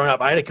like that growing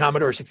up. I had a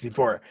Commodore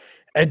 64.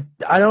 And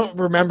I don't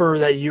remember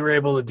that you were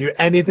able to do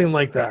anything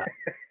like that.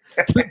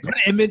 Put an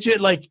image it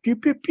like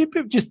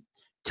just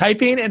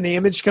typing and the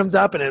image comes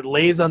up and it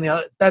lays on the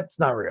other. That's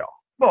not real.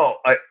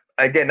 Well,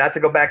 again, not to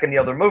go back in the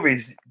other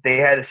movies, they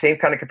had the same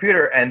kind of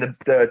computer, and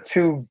the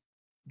two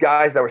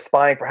guys that were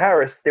spying for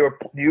Harris, they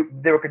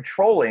were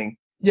controlling.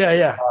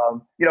 Yeah.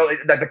 Like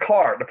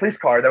the police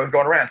car that was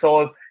going around.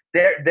 So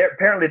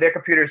apparently their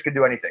computers could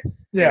do anything.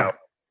 Yeah.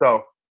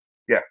 So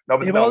yeah,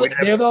 they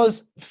have all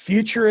this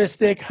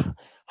futuristic,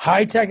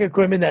 high-tech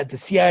equipment that the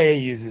CIA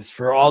uses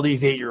for all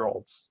these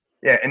 8-year-olds.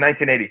 Yeah, in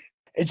 1980.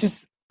 It's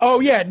just,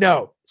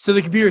 no. So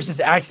the computer says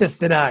access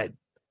denied.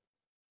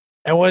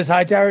 And what does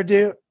Hightower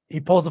do?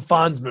 He pulls a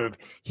Fonz move.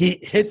 He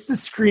hits the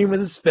screen with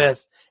his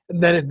fist,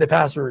 and then the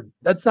password.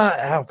 That's not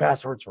how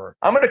passwords work.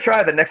 I'm going to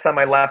try the next time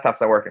my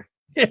laptop's not working.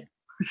 Yeah.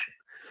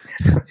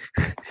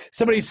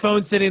 Somebody's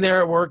phone sitting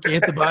there at work, you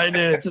hit the button,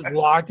 and it's just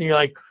locked, and you're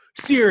like,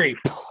 Siri,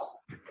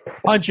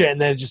 punch it,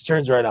 and then it just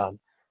turns right on.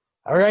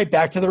 All right,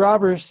 back to the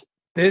robbers.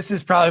 This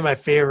is probably my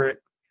favorite.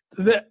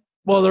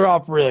 Well, they're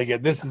all really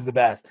good. This is the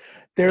best.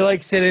 They're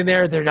like sitting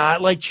there. They're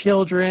not like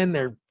children.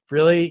 They're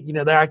really,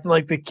 they're acting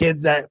like the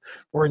kids that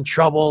were in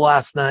trouble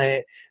last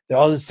night. They're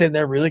all just sitting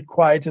there really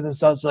quiet to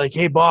themselves. They're like,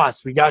 "Hey,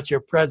 boss, we got you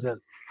a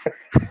present."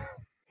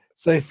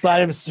 So they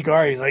slide him a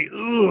cigar. He's like,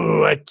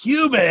 "Ooh, a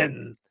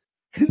Cuban."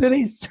 And then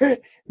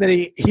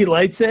he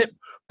lights it.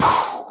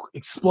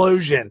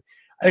 Explosion.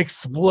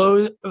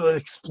 Exploding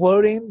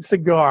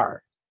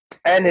cigar.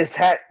 And his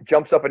hat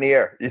jumps up in the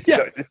air.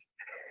 Yes.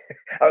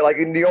 Like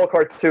in the old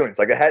cartoons,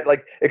 like a hat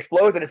like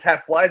explodes and his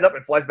hat flies up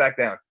and flies back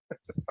down.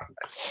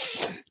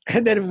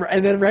 and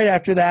then right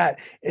after that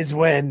is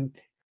when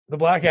the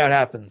blackout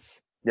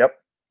happens. Yep.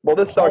 Well,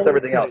 this starts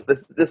everything else.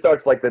 This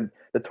starts like the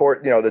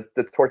torch,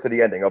 the torch to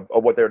the ending of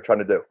what they're trying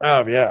to do.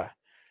 Oh yeah.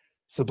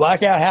 So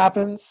blackout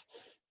happens,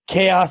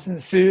 chaos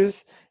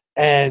ensues,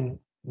 and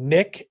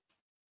Nick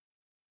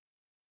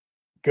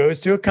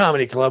goes to a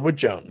comedy club with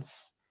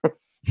Jones.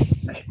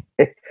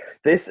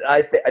 This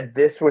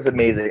was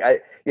amazing.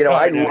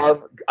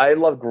 I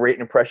love great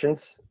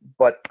impressions,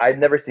 but I've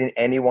never seen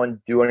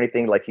anyone do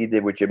anything like he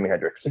did with Jimi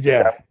Hendrix.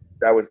 Yeah,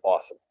 that was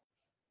awesome.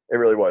 It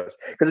really was,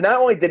 because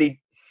not only did he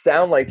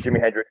sound like Jimi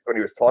Hendrix when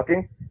he was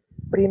talking,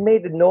 but he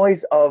made the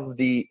noise of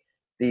the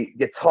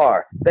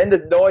guitar, then the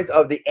noise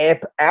of the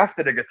amp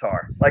after the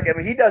guitar. Like, I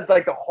mean, he does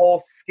like the whole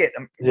skit.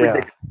 Yeah.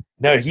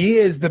 No, he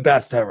is the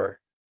best ever.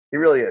 He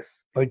really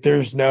is. Like,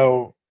 there's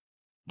no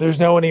There's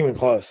no one even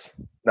close.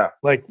 No.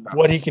 Like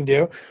what he can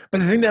do. But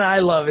the thing that I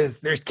love is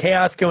there's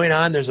chaos going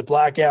on. There's a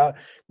blackout.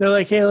 They're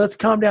like, hey, let's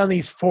calm down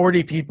these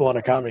 40 people in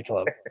a comedy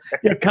club.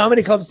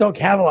 Comedy clubs don't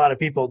have a lot of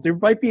people. There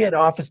might be an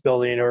office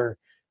building or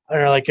I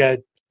don't know,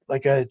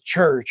 like a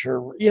church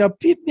or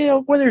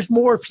where there's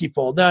more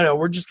people. No,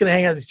 we're just gonna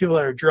hang out with these people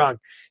that are drunk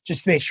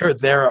just to make sure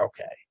they're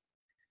okay.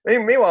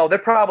 Meanwhile, they're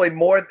probably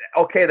more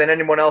okay than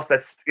anyone else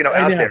that's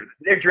out there.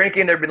 They're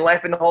drinking. They've been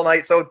laughing the whole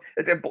night. So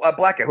it's a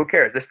blackout. Who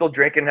cares? They're still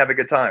drinking and have a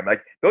good time.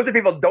 Like those are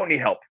people who don't need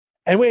help.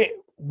 And wait,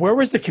 where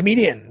was the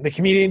comedian? The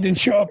comedian didn't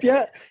show up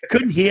yet.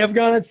 Couldn't he have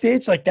gone on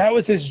stage? Like that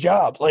was his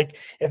job. Like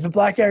if the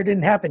blackout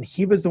didn't happen,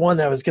 he was the one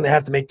that was going to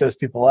have to make those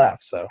people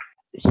laugh. So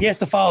he has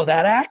to follow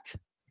that act.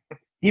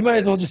 He might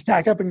as well just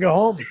pack up and go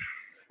home.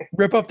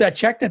 Rip up that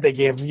check that they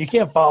gave him. You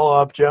can't follow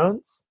up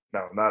Jones.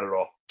 No, not at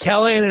all.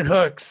 Callahan and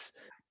Hooks.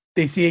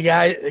 They see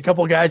a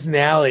couple of guys in the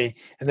alley,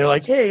 and they're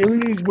like, hey,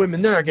 look at these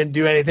women. They're not going to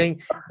do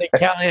anything. Then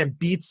Callahan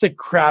beats the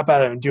crap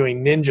out of him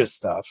doing ninja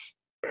stuff.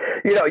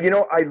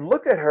 I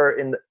looked at her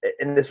in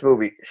this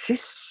movie.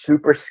 She's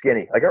super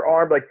skinny. Like her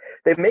arm, like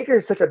they make her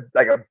such a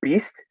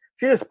beast.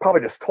 She's just probably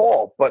just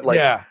tall, but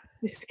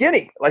she's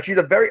skinny. Like she's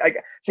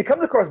she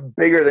comes across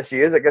bigger than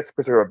she is, I guess,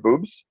 because of her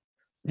boobs.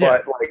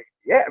 Yeah.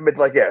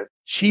 But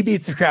she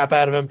beats the crap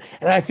out of him,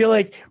 and I feel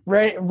like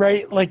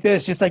right like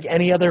this, just like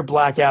any other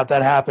blackout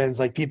that happens,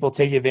 like people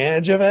take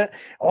advantage of it.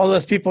 All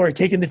those people are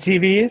taking the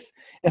TVs,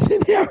 and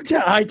then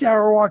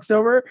Hightower walks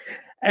over,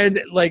 and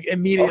like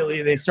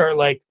immediately they start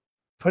like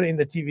putting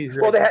the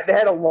TVs. Well, they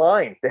had a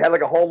line. They had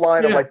like a whole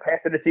line of like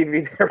passing the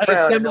TV around.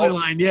 An assembly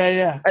line,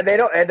 yeah. And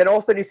and then all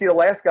of a sudden you see the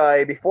last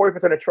guy before he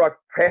puts on a truck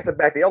pass it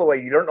back the other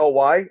way. You don't know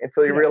why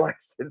until you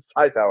realize it's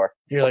Hightower.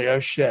 You're like,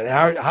 oh shit,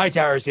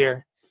 Hightower's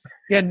here.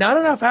 Yeah, not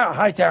enough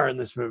Hightower in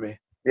this movie.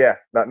 Yeah,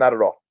 not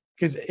at all.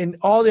 Because in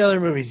all the other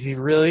movies, he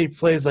really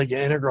plays like an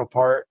integral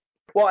part.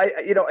 Well,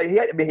 he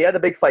had the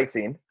big fight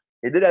scene.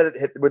 He did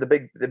that with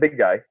the big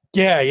guy.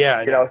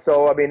 Yeah.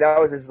 So I mean, that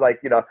was just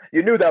like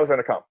you knew that was going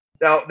to come.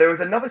 Now there was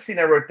another scene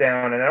I wrote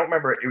down, and I don't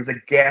remember. It was a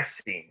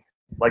gas scene.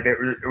 Like it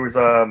was.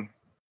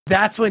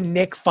 That's when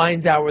Nick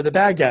finds out where the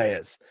bad guy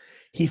is.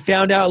 He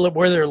found out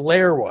where their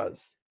lair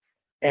was,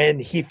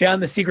 and he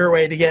found the secret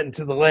way to get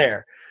into the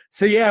lair.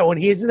 So, when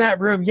he's in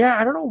that room,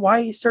 I don't know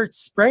why he starts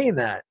spraying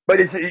that. But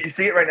you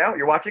see it right now?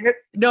 You're watching it?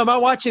 No, I'm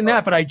not watching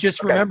that, but I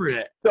just remembered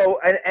it. So,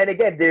 and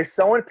again, there's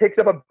someone picks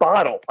up a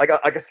bottle, like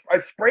a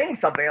spraying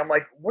something. I'm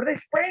like, what are they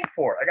spraying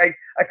for? Like,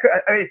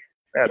 I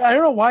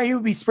don't know why he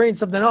would be spraying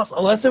something else,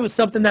 unless it was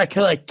something that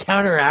could, like,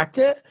 counteract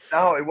it.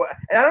 No, and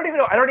I don't even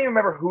know. I don't even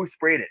remember who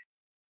sprayed it.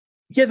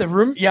 Yeah, the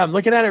room. Yeah, I'm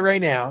looking at it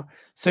right now.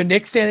 So,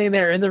 Nick's standing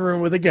there in the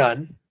room with a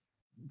gun.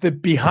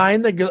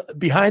 Behind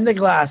the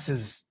glass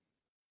is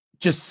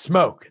just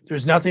smoke.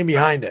 There's nothing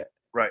behind it.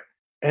 Right.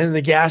 And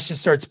the gas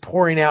just starts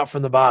pouring out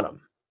from the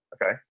bottom.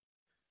 Okay.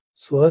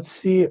 So let's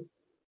see.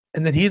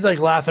 And then he's like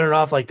laughing it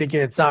off, like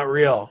thinking it's not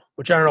real,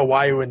 which I don't know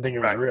why you wouldn't think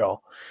it was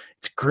real.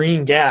 It's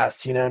green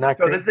gas, not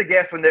So green. this is the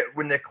gas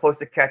when they're close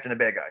to catching the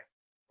bad guy,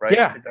 right?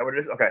 Yeah. Is that what it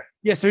is? Okay.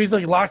 Yeah, so he's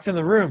like locked in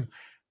the room.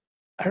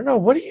 I don't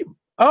know.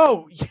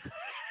 Oh,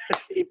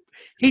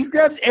 he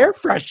grabs air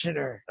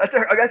freshener. That's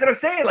what I'm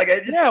saying. Like,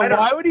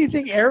 why would he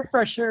think air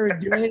freshener would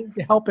do anything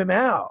to help him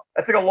out?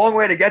 That's like a long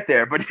way to get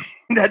there, but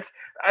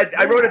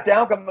I wrote it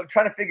down because I'm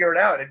trying to figure it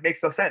out. It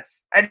makes no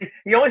sense. And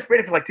he only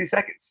sprayed it for like 2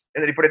 seconds,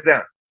 and then he put it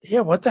down.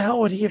 Yeah, what the hell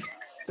would he have?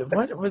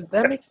 What was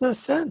that? Makes no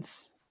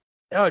sense.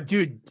 Oh,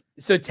 dude.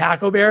 So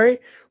Tackleberry,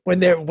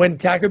 when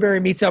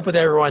Tackleberry meets up with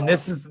everyone,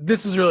 this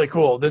is really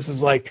cool. This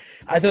is like,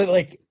 I thought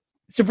like,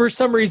 so for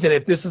some reason,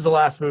 if this is the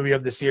last movie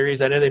of the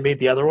series, I know they made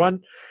the other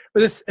one,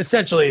 but this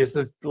essentially is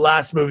the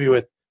last movie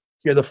with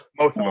the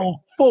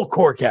full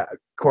core cast,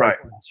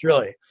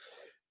 really.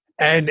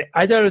 And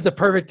I thought it was the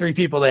perfect 3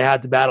 people they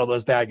had to battle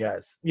those bad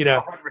guys. You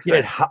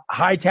had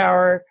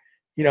Hightower,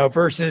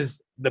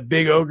 versus the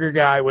big ogre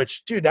guy,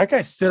 which, dude, that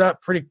guy stood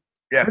up pretty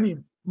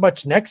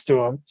much next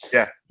to him.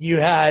 Yeah. You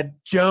had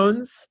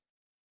Jones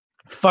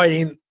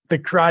fighting the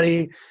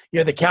karate,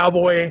 the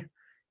cowboy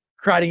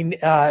karate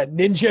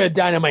ninja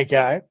dynamite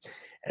guy.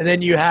 And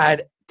then you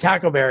had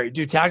Tackleberry.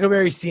 Dude,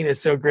 Tackleberry's scene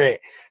is so great.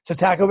 So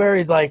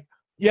Tackleberry's like,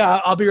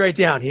 yeah, I'll be right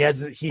down.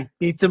 He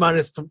beats him on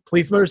his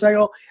police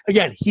motorcycle.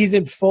 Again, he's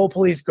in full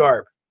police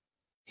garb.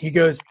 He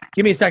goes,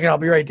 give me a second, I'll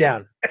be right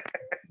down.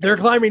 They're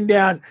climbing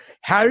down.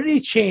 How did he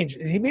change?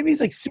 Maybe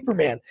he's like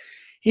Superman.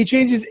 He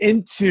changes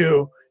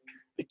into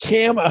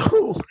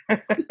camo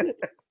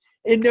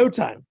in no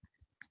time.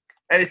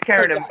 And he's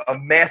carrying a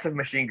massive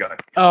machine gun.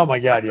 Oh my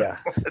God, yeah.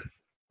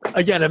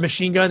 Again, a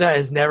machine gun that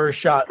has never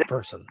shot a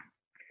person.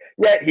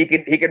 Yeah, he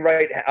can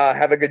write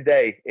 "Have a good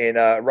day" in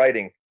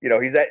writing.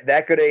 He's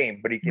that good aim,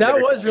 but he can. That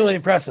was really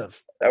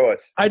impressive. That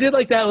was. I did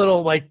like that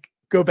little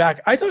go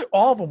back. I thought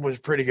all of them was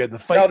pretty good. The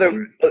fight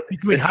scene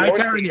between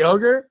Hightower and the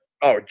ogre.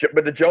 Oh,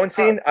 but the Jones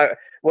scene,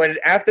 when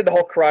after the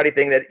whole karate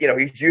thing that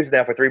he's using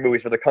that for 3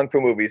 movies for the kung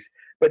fu movies,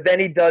 but then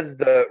he does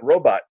the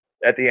robot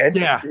at the end.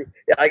 Yeah.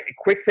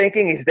 Quick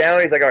thinking. He's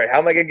down. He's like, all right, how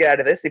am I gonna get out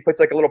of this? He puts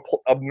like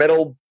a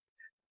metal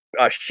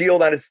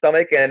shield on his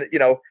stomach, and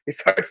he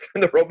starts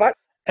doing the robot.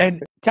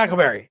 And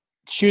Tackleberry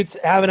shoots,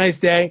 have a nice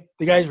day.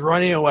 The guy's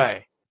running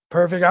away.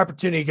 Perfect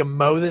opportunity. He can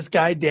mow this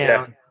guy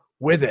down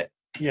with it.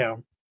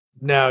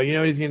 No, you know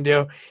what he's going to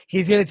do?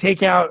 He's going to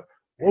take out,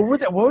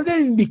 what would that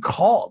even be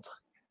called?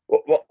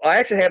 Well, I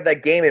actually have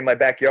that game in my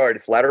backyard.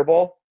 It's ladder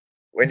ball.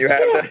 When you have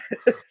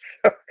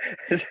that.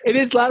 It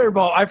is ladder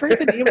ball. I forget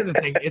the name of the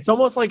thing. It's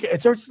almost like it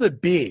starts with a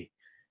B.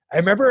 I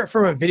remember it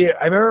from a video.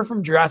 I remember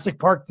from Jurassic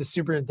Park, the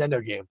Super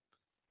Nintendo game.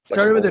 It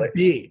started with a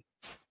B.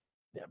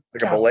 Yeah.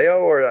 Like a Vallejo,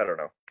 or I don't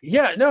know.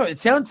 Yeah, no, it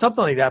sounds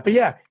something like that. But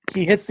yeah,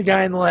 he hits the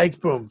guy in the legs,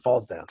 boom,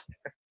 falls down.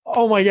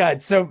 Oh my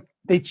God. So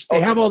they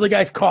have all the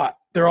guys caught.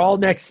 They're all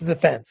next to the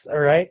fence. All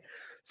right.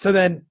 So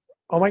then,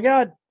 oh my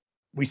God,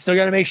 we still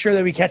got to make sure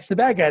that we catch the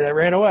bad guy that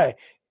ran away.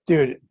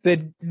 Dude,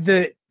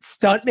 the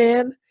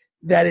stuntman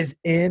that is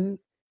in,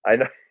 I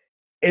know,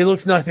 it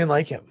looks nothing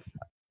like him.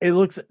 It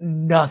looks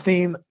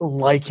nothing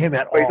like him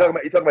at all. You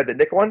talking about the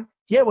Nick one?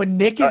 Yeah, when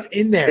Nick is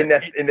in there,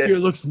 it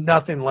looks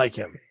nothing like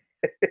him.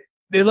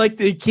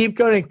 They keep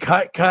going and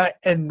cut,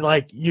 and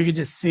like you can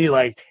just see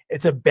like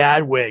it's a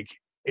bad wig.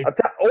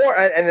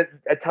 And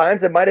at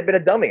times it might have been a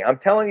dummy. I'm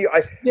telling you,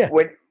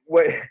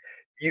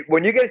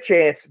 when you get a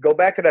chance, go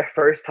back to that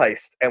first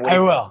heist, and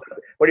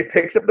when he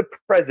picks up the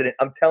president,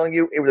 I'm telling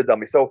you, it was a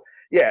dummy. So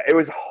yeah, it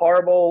was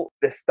horrible.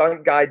 The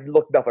stunt guy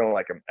looked nothing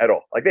like him at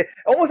all. Like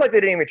almost like they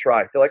didn't even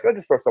try. They're like, let's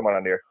just throw someone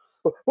on there.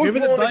 Who's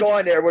willing to go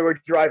on there when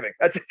we're driving?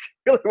 That's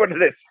really what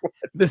it is.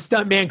 The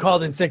stunt man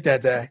called in sick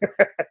that day.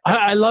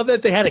 I love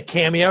that they had a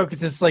cameo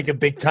because it's like a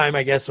big time,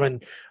 I guess,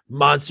 when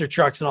monster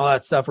trucks and all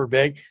that stuff were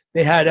big.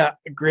 They had a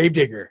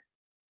Gravedigger.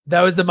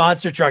 That was the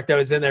monster truck that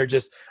was in there,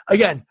 just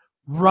again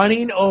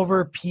running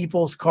over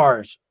people's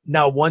cars.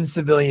 Now one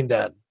civilian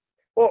dead.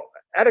 Well,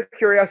 out of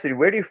curiosity,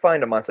 where do you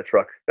find a monster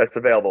truck that's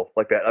available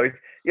like that? I mean,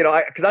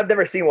 because I've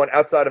never seen one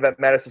outside of at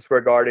Madison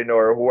Square Garden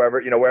or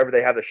wherever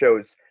they have the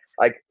shows.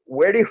 Like,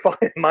 where do you find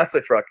a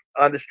monster truck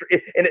on the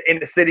street in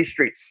the city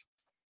streets?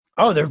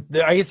 Oh,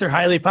 I guess they're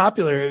highly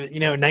popular.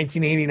 In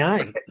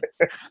 1989,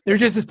 they're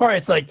just as part.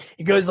 It's like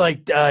it goes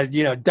like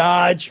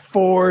Dodge,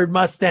 Ford,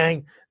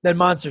 Mustang, then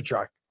monster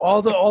truck.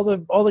 All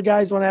the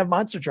guys want to have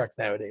monster trucks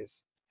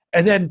nowadays.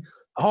 And then,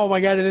 oh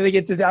my God, and then they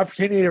get the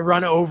opportunity to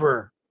run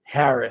over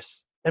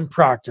Harris and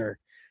Proctor,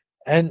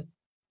 and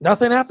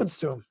nothing happens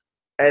to them.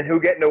 And who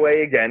getting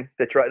away again?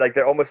 They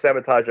almost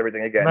sabotage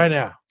everything again right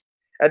now.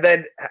 And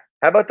then,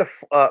 how about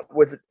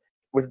was it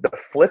the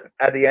flip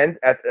at the end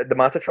at the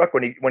monster truck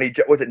when he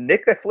was it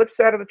Nick that flips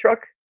out of the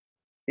truck?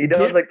 He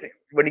does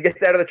when he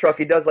gets out of the truck,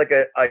 he does like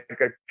a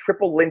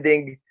triple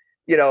landing,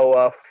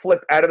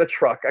 flip out of the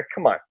truck.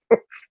 Come on,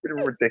 it's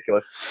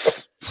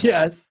ridiculous.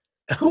 Yes.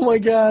 Oh my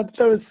God,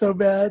 that was so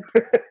bad.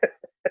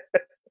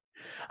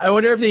 I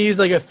wonder if they use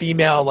like a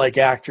female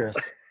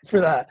actress for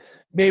that.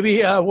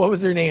 Maybe what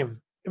was her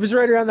name? It was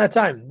right around that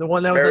time. The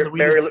one that was on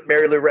the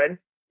Mary Lou Retton.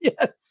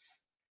 Yes.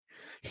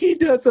 He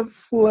does a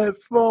flip.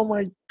 Oh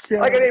my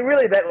God.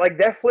 Really,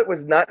 that flip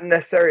was not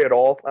necessary at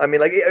all.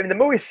 The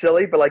movie's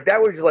silly, but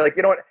that was just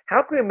you know what?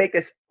 How can we make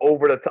this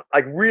over the top,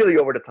 really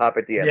over the top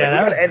at the end?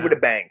 Yeah, we gotta end with a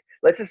bang.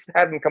 Let's just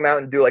have him come out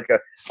and do a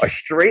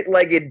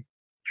straight-legged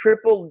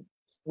triple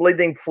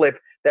landing flip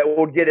that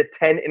will get a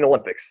 10 in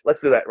Olympics.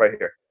 Let's do that right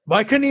here.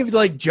 Why couldn't he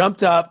have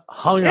jumped up,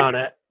 hung on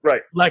it,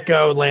 right? Let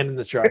go, land in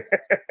the truck.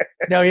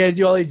 No, he had to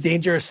do all these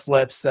dangerous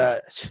flips.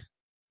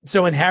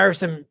 So when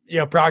Harrison,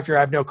 Proctor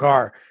have no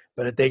car.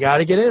 But they got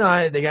to get in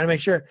on it. They got to make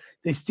sure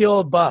they steal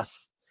a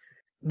bus.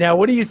 Now,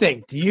 what do you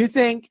think? Do you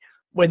think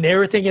when they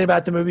were thinking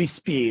about the movie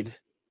Speed,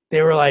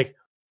 they were like,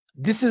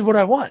 this is what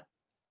I want.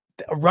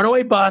 A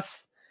runaway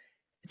bus.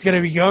 It's going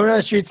to be going down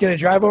the street. It's going to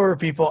drive over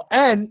people.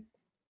 And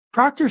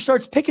Proctor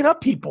starts picking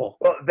up people.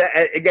 Well,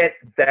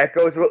 that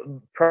goes with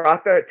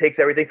Proctor takes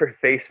everything for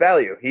face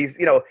value. He's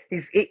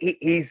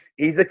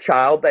a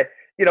child that,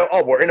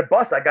 we're in a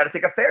bus. I got to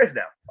take a fares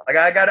now. I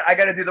got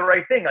to do the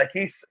right thing.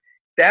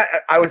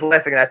 I was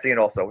laughing at that scene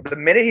also. The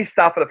minute he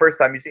stopped for the first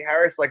time, you see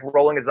Harris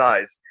rolling his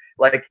eyes,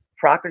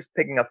 Proctor's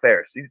picking up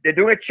fares. They're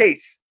doing a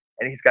chase,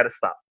 and he's got to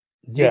stop.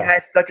 Yeah. He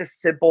had such a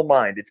simple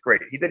mind. It's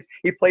great.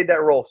 He played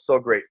that role so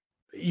great.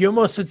 You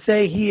almost would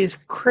say he is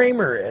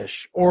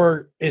Kramer-ish,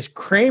 or is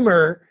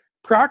Kramer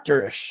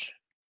Proctor-ish?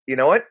 You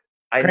know what?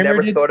 I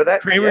never thought of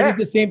that. Kramer did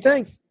the same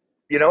thing.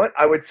 You know what?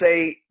 I would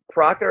say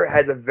Proctor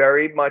is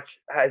very much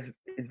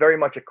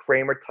a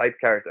Kramer type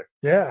character.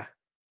 Yeah.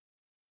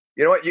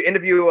 You know what? You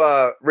interview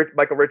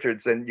Michael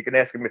Richards, and you can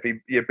ask him if he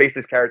based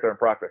his character on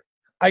Proctor.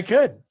 I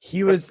could.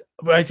 I was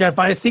got to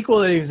find a sequel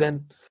that he was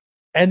in.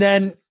 And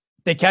then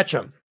they catch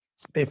him.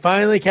 They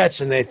finally catch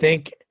him. They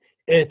think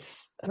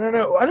it's, I don't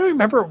know. I don't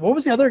remember. What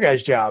was the other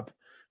guy's job?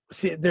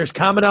 See, there's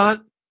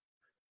Commandant,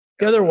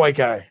 the other white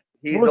guy.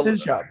 What was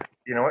his job?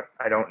 You know what?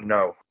 I don't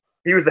know.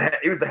 He was the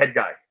head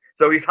guy.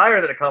 So he's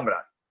higher than a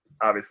Commandant,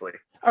 obviously.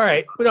 All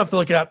right. We don't have to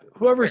look it up.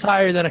 Whoever's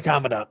higher than a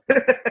Commandant.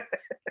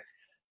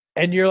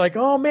 And you're like,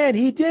 oh, man,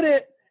 he did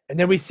it. And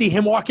then we see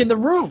him walk in the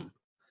room.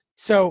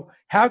 So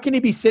how can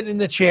he be sitting in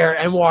the chair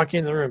and walk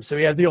in the room? So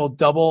we have the old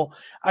double.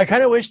 I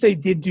kind of wish they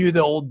did do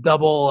the old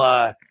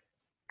double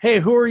hey,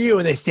 who are you?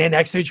 And they stand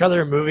next to each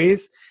other in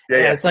movies. Yeah,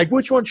 And yeah. it's like,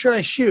 which one should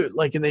I shoot?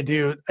 Like, and I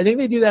think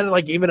they do that in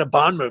like even a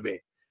Bond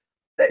movie.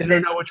 They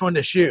don't know which one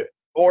to shoot.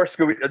 Or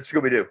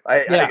Scooby Doo.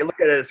 I look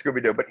at it as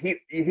Scooby Doo, but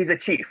he's a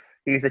chief.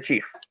 He's a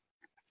chief.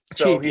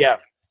 So Chief, yeah.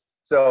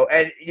 So,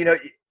 and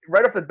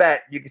right off the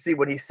bat, you can see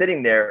when he's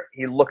sitting there,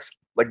 he looks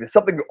like there's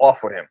something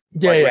off with him.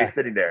 Yeah, like, yeah. When he's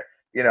sitting there,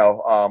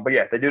 But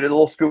yeah, they do the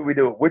little Scooby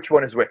Doo. Which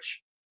one is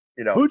which?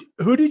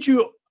 Who did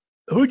you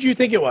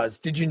think it was?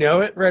 Did you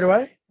know it right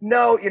away?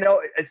 No,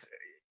 it's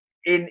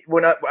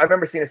when I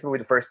remember seeing this movie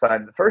the first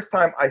time. The first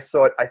time I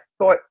saw it, I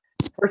thought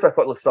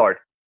Lassard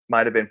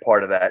might have been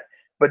part of that,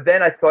 but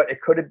then I thought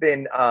it could have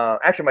been.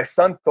 Actually, my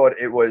son thought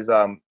it was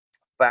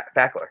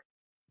Fackler.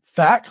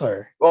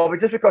 Fackler. Well,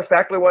 but just because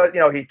Fackler was,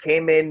 he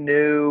came in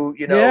new,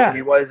 he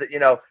was,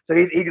 so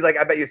he's like,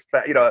 I bet you,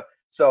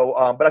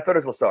 So, but I thought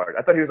it was Lassard.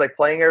 I thought he was like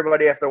playing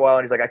everybody after a while,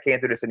 and he's like, I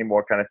can't do this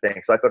anymore, kind of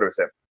thing. So I thought it was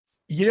him.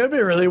 It'd be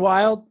really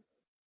wild.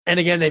 And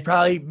again, they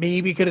probably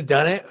maybe could have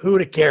done it. Who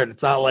would have cared?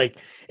 It's not like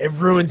it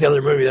ruins the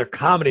other movie. They're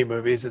comedy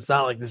movies. It's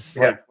not like this is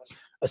like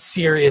a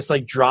serious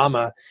like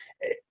drama.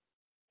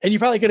 And you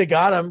probably could have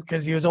got him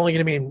because he was only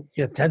going to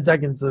be in 10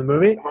 seconds of the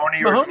movie.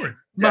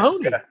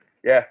 Mahoney.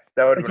 Yeah,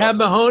 that would have been awesome.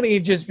 Mahoney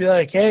just be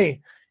like,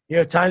 hey,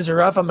 times are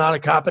rough. I'm not a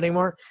cop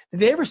anymore. Did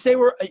they ever say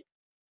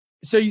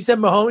so you said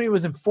Mahoney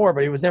was in 4,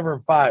 but he was never in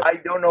 5. I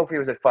don't know if he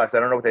was at 5, so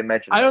I don't know what they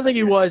mentioned. I don't think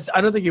he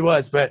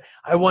was, but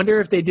I wonder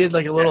if they did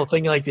like a little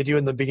thing like they do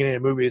in the beginning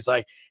of movies,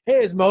 like,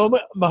 hey, is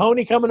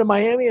Mahoney coming to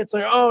Miami? It's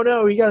like, oh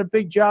no, he got a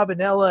big job in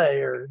LA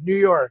or New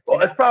York. Well,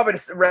 it's probably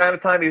around the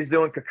time he was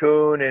doing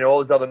Cocoon and all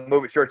his other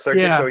movies, Short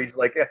Circuit, so he's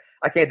like,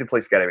 I can't do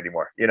Police Academy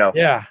anymore,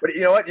 Yeah. But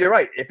you know what? You're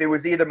right. If it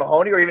was either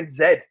Mahoney or even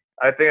Zed,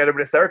 I think I'd have been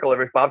hysterical if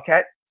it was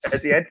Bobcat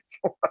at the end.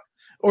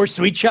 Or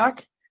Sweet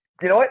Chuck.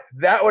 You know what?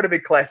 That would have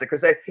been classic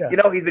because,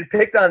 he's been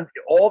picked on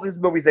all of his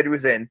movies that he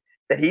was in,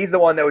 that he's the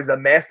one that was the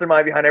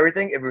mastermind behind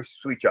everything. If it was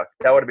Sweet Chuck,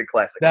 that would have been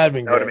classic. That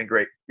would have been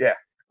great. Yeah.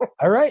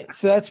 All right.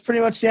 So that's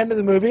pretty much the end of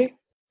the movie.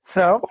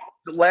 So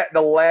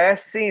the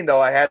last scene, though,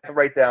 I had to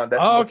write down.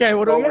 That okay.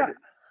 What do we got?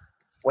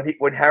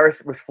 When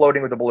Harris was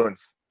floating with the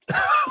balloons.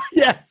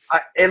 Yes.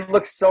 It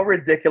looks so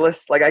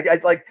ridiculous. Like they're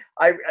like,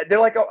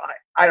 oh,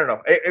 I don't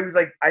know. It was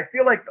like, I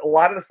feel like a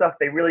lot of the stuff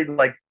they really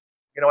like,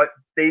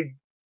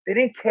 they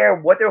didn't care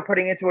what they were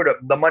putting into it, or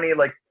the money.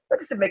 Like,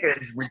 let's just make it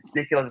as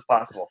ridiculous as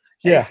possible.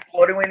 Yeah.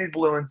 Floating away in these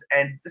balloons,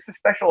 and just the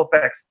special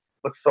effects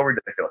look so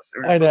ridiculous.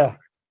 I know.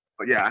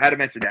 But yeah, I had to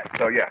mention that.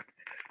 So yeah,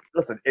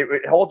 listen,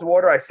 it holds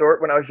water. I saw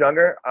it when I was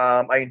younger.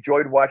 I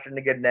enjoyed watching it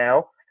again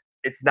now.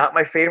 It's not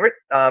my favorite.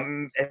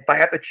 If I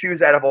have to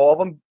choose out of all of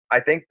them, I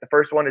think the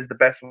first one is the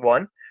best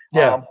one.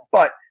 Yeah.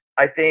 But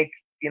I think,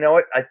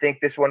 I think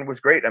this one was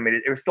great. I mean,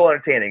 it was still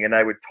entertaining, and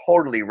I would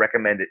totally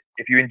recommend it.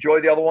 If you enjoy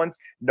the other ones,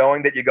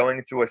 knowing that you're going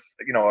into a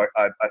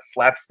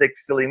slapstick,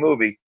 silly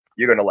movie,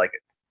 you're going to like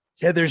it.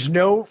 Yeah, there's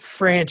no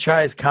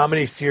franchise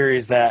comedy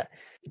series that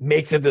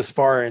makes it this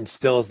far and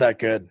still is that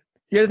good.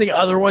 You got to think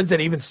other ones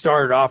that even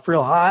started off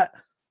real hot,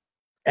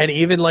 and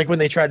even like when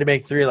they tried to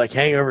make 3, like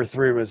Hangover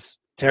 3 was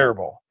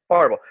terrible.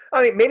 Horrible.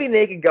 I mean, maybe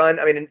Naked Gun.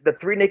 I mean, the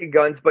 3 Naked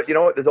Guns, but you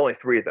know what? There's only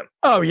 3 of them.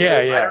 Oh, yeah,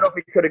 yeah. I don't know if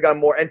we could have gone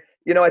more. And,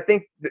 I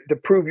think to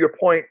prove your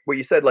point, what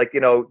you said, like,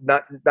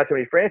 not too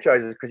many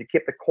franchises because you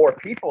keep the core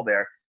people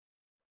there.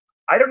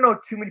 I don't know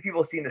too many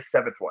people have seen the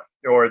 7th one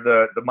or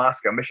the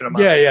Moscow, Mission of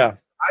Moscow. Yeah, yeah.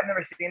 I've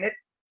never seen it.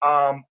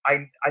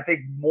 I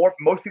think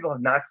most people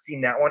have not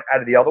seen that one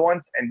out of the other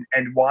ones. And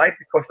why?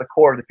 Because the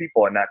core of the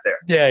people are not there.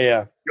 Yeah,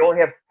 yeah. You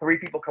only have 3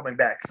 people coming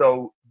back.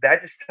 So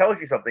that just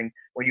tells you something.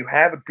 When you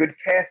have a good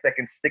cast that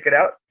can stick it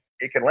out,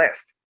 it can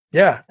last.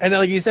 Yeah. And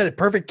like you said,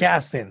 perfect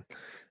casting.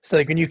 So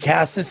like when you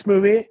cast this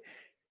movie,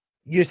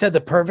 you just had the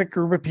perfect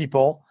group of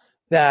people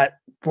that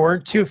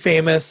weren't too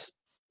famous.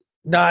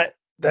 Not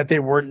that they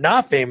were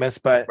not famous,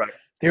 but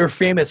they were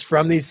famous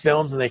from these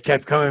films and they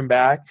kept coming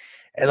back.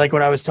 And like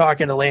when I was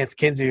talking to Lance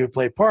Kinsey, who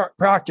played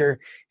Proctor,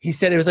 he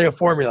said it was like a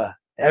formula.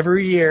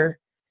 Every year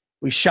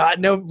we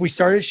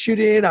started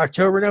shooting in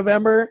October,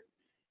 November,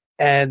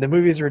 and the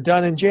movies were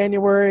done in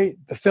January.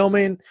 The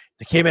filming,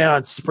 they came out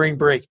on spring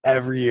break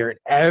every year. And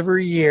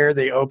every year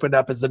they opened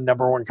up as the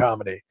 #1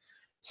 comedy.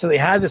 So they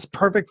had this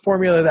perfect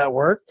formula that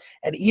worked.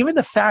 And even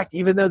the fact,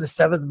 even though the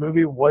 7th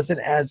movie wasn't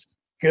as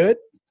good,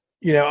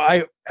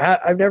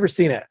 I've never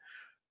seen it.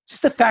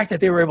 Just the fact that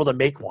they were able to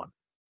make one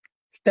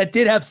that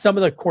did have some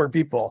of the core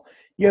people.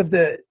 You have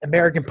the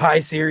American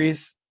Pie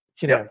series,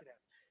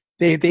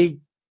 they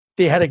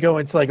had to go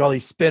into like all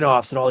these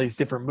spin-offs and all these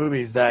different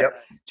movies that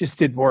just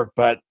didn't work.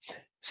 But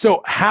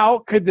so how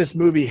could this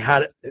movie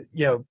could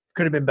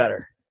have been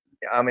better?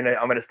 I mean,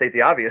 I'm going to state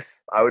the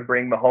obvious. I would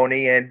bring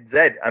Mahoney and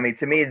Zed. I mean,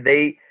 to me,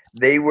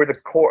 they were the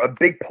core, a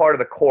big part of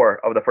the core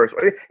of the first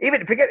one.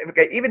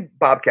 Even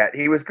Bobcat,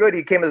 he was good.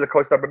 He came as a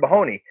co-star, but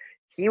Mahoney,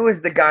 he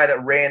was the guy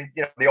that ran,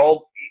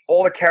 all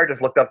the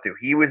characters looked up to.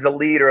 He was the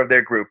leader of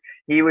their group.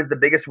 He was the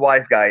biggest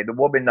wise guy, the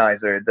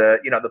womanizer,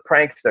 the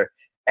prankster.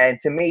 And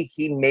to me,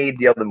 he made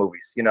the other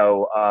movies.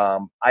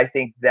 I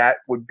think that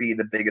would be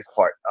the biggest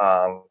part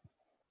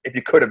if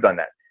you could have done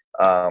that.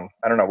 I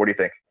don't know. What do you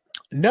think?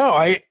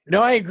 I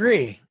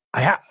agree.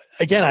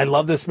 Again, I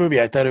love this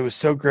movie. I thought it was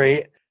so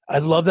great. I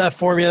love that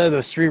formula.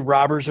 Those three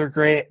robbers are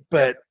great.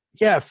 But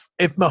yeah,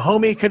 if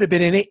Mahomie could have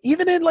been in it,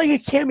 even in like a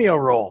cameo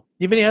role,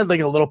 even he had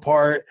like a little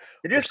part.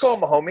 Did you just call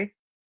him Mahomie?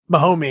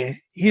 Mahomie,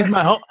 he's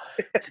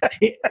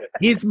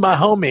he's my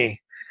homie.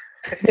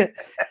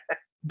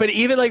 But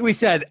even like we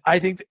said, I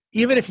think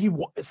even if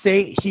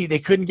they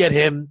couldn't get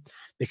him,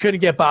 they couldn't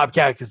get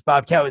Bobcat because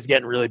Bobcat was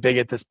getting really big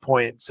at this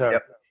point. So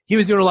he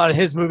was doing a lot of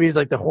his movies,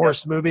 like the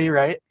horse movie,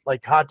 right?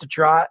 Like Hot to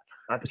Trot.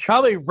 It's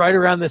probably right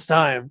around this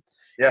time.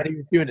 Yeah. And he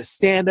was doing a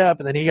stand-up,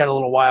 and then he got a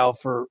little while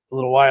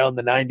in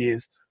the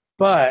 90s.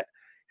 But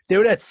if they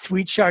would have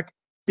Sweet Chuck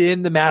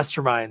been the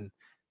mastermind,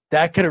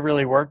 that could have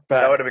really worked.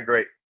 But that would have been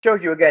great.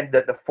 Shows you again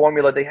that the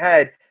formula they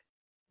had.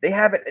 They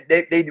haven't.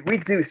 They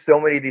redo so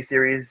many of these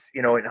series,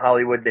 in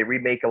Hollywood. They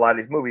remake a lot of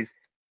these movies.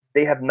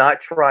 They have not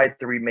tried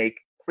to remake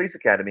Police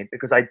Academy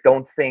because I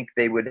don't think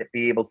they would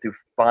be able to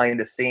find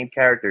the same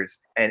characters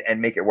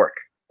and make it work.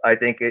 I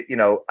think I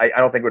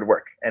don't think it would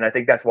work, and I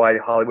think that's why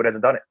Hollywood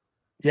hasn't done it.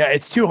 Yeah,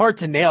 it's too hard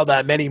to nail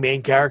that many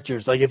main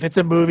characters. Like if it's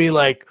a movie,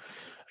 like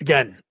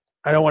again,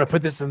 I don't want to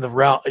put this into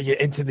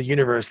the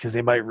universe because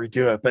they might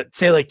redo it. But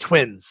say like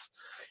Twins,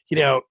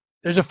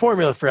 there's a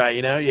formula for that.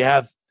 You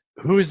have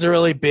who's the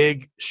really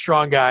big,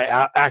 strong guy,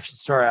 action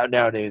star out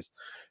nowadays.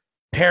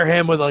 Pair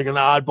him with like an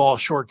oddball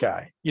short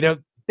guy.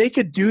 They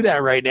could do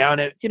that right now,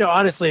 and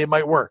honestly, it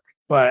might work.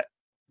 But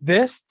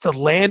to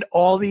land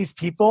all these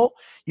people,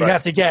 you'd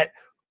have to get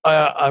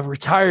a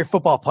retired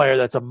football player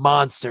that's a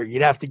monster.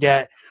 You'd have to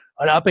get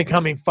an up and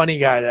coming funny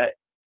guy that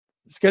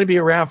is going to be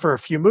around for a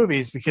few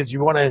movies because you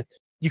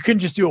couldn't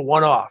just do a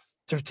one off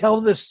to tell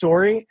this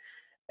story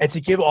and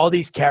to give all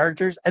these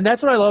characters. And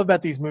that's what I love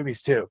about these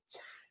movies too.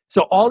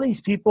 So all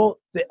these people,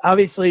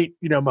 obviously,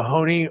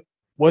 Mahoney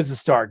was a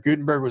star.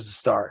 Gutenberg was a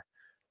star.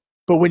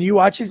 But when you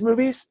watch these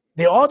movies,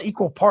 they all had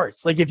equal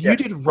parts. Like if you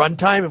did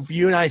runtime, if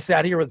you and I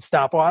sat here with a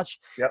stopwatch,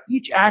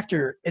 each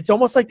actor, it's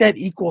almost like that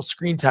equal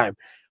screen time.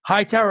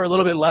 Hightower a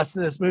little bit less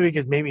in this movie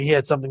because maybe he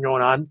had something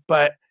going on.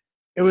 But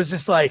it was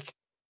just like,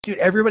 dude,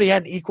 everybody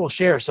had an equal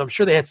share. So I'm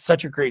sure they had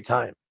such a great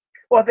time.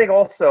 Well, I think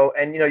also,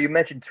 and you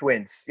mentioned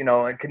Twins,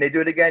 and can they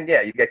do it again?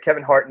 Yeah, you get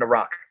Kevin Hart and The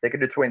Rock. They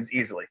could do Twins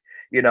easily.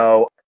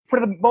 For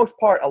the most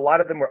part, a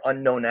lot of them were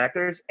unknown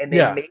actors, and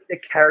they made the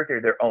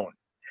character their own.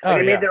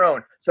 They made their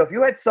own. So if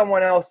you had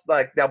someone else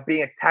like now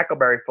being a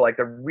Tackleberry for like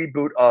the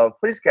reboot of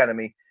Police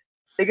Academy,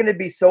 they're going to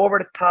be so over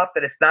the top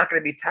that it's not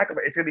going to be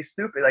Tackleberry. It's going to be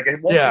stupid. Like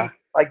it won't be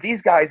like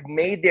these guys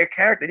made their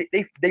character.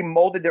 They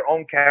molded their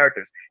own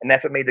characters, and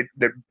that's what made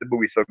the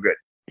movie so good.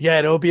 Yeah,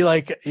 and it would be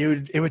like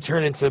it would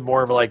turn into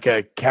more of like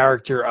a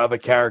character of a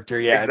character.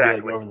 Yeah, exactly.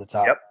 It'd be like over the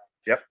top.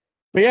 Yep.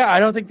 But yeah, I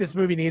don't think this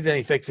movie needs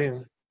any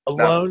fixing.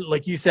 Alone,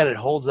 like you said, it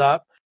holds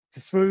up.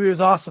 This movie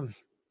was awesome.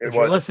 If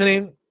you're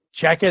listening,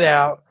 check it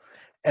out.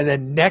 And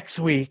then next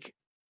week,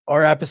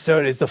 our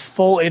episode is the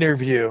full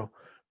interview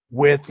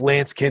with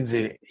Lance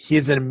Kinsey. He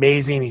is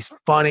he's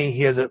funny.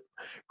 He has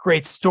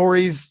great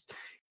stories.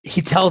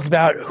 He tells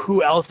about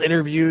who else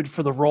interviewed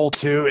for the role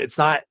too.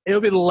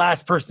 It'll be the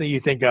last person that you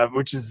think of,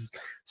 which is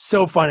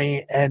so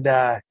funny. And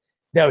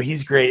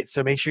he's great.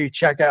 So make sure you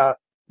check out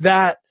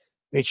that.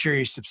 Make sure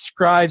you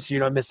subscribe so you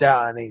don't miss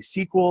out on any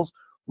sequels.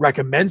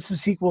 Recommend some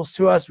sequels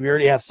to us. We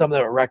already have some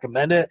that were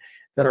recommended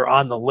that are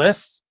on the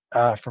list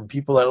from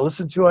people that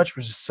listen to us,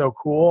 which is so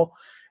cool.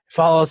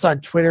 Follow us on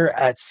Twitter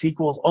at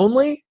Sequels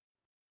Only.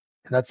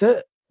 And that's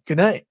it. Good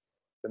night.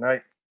 Good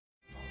night.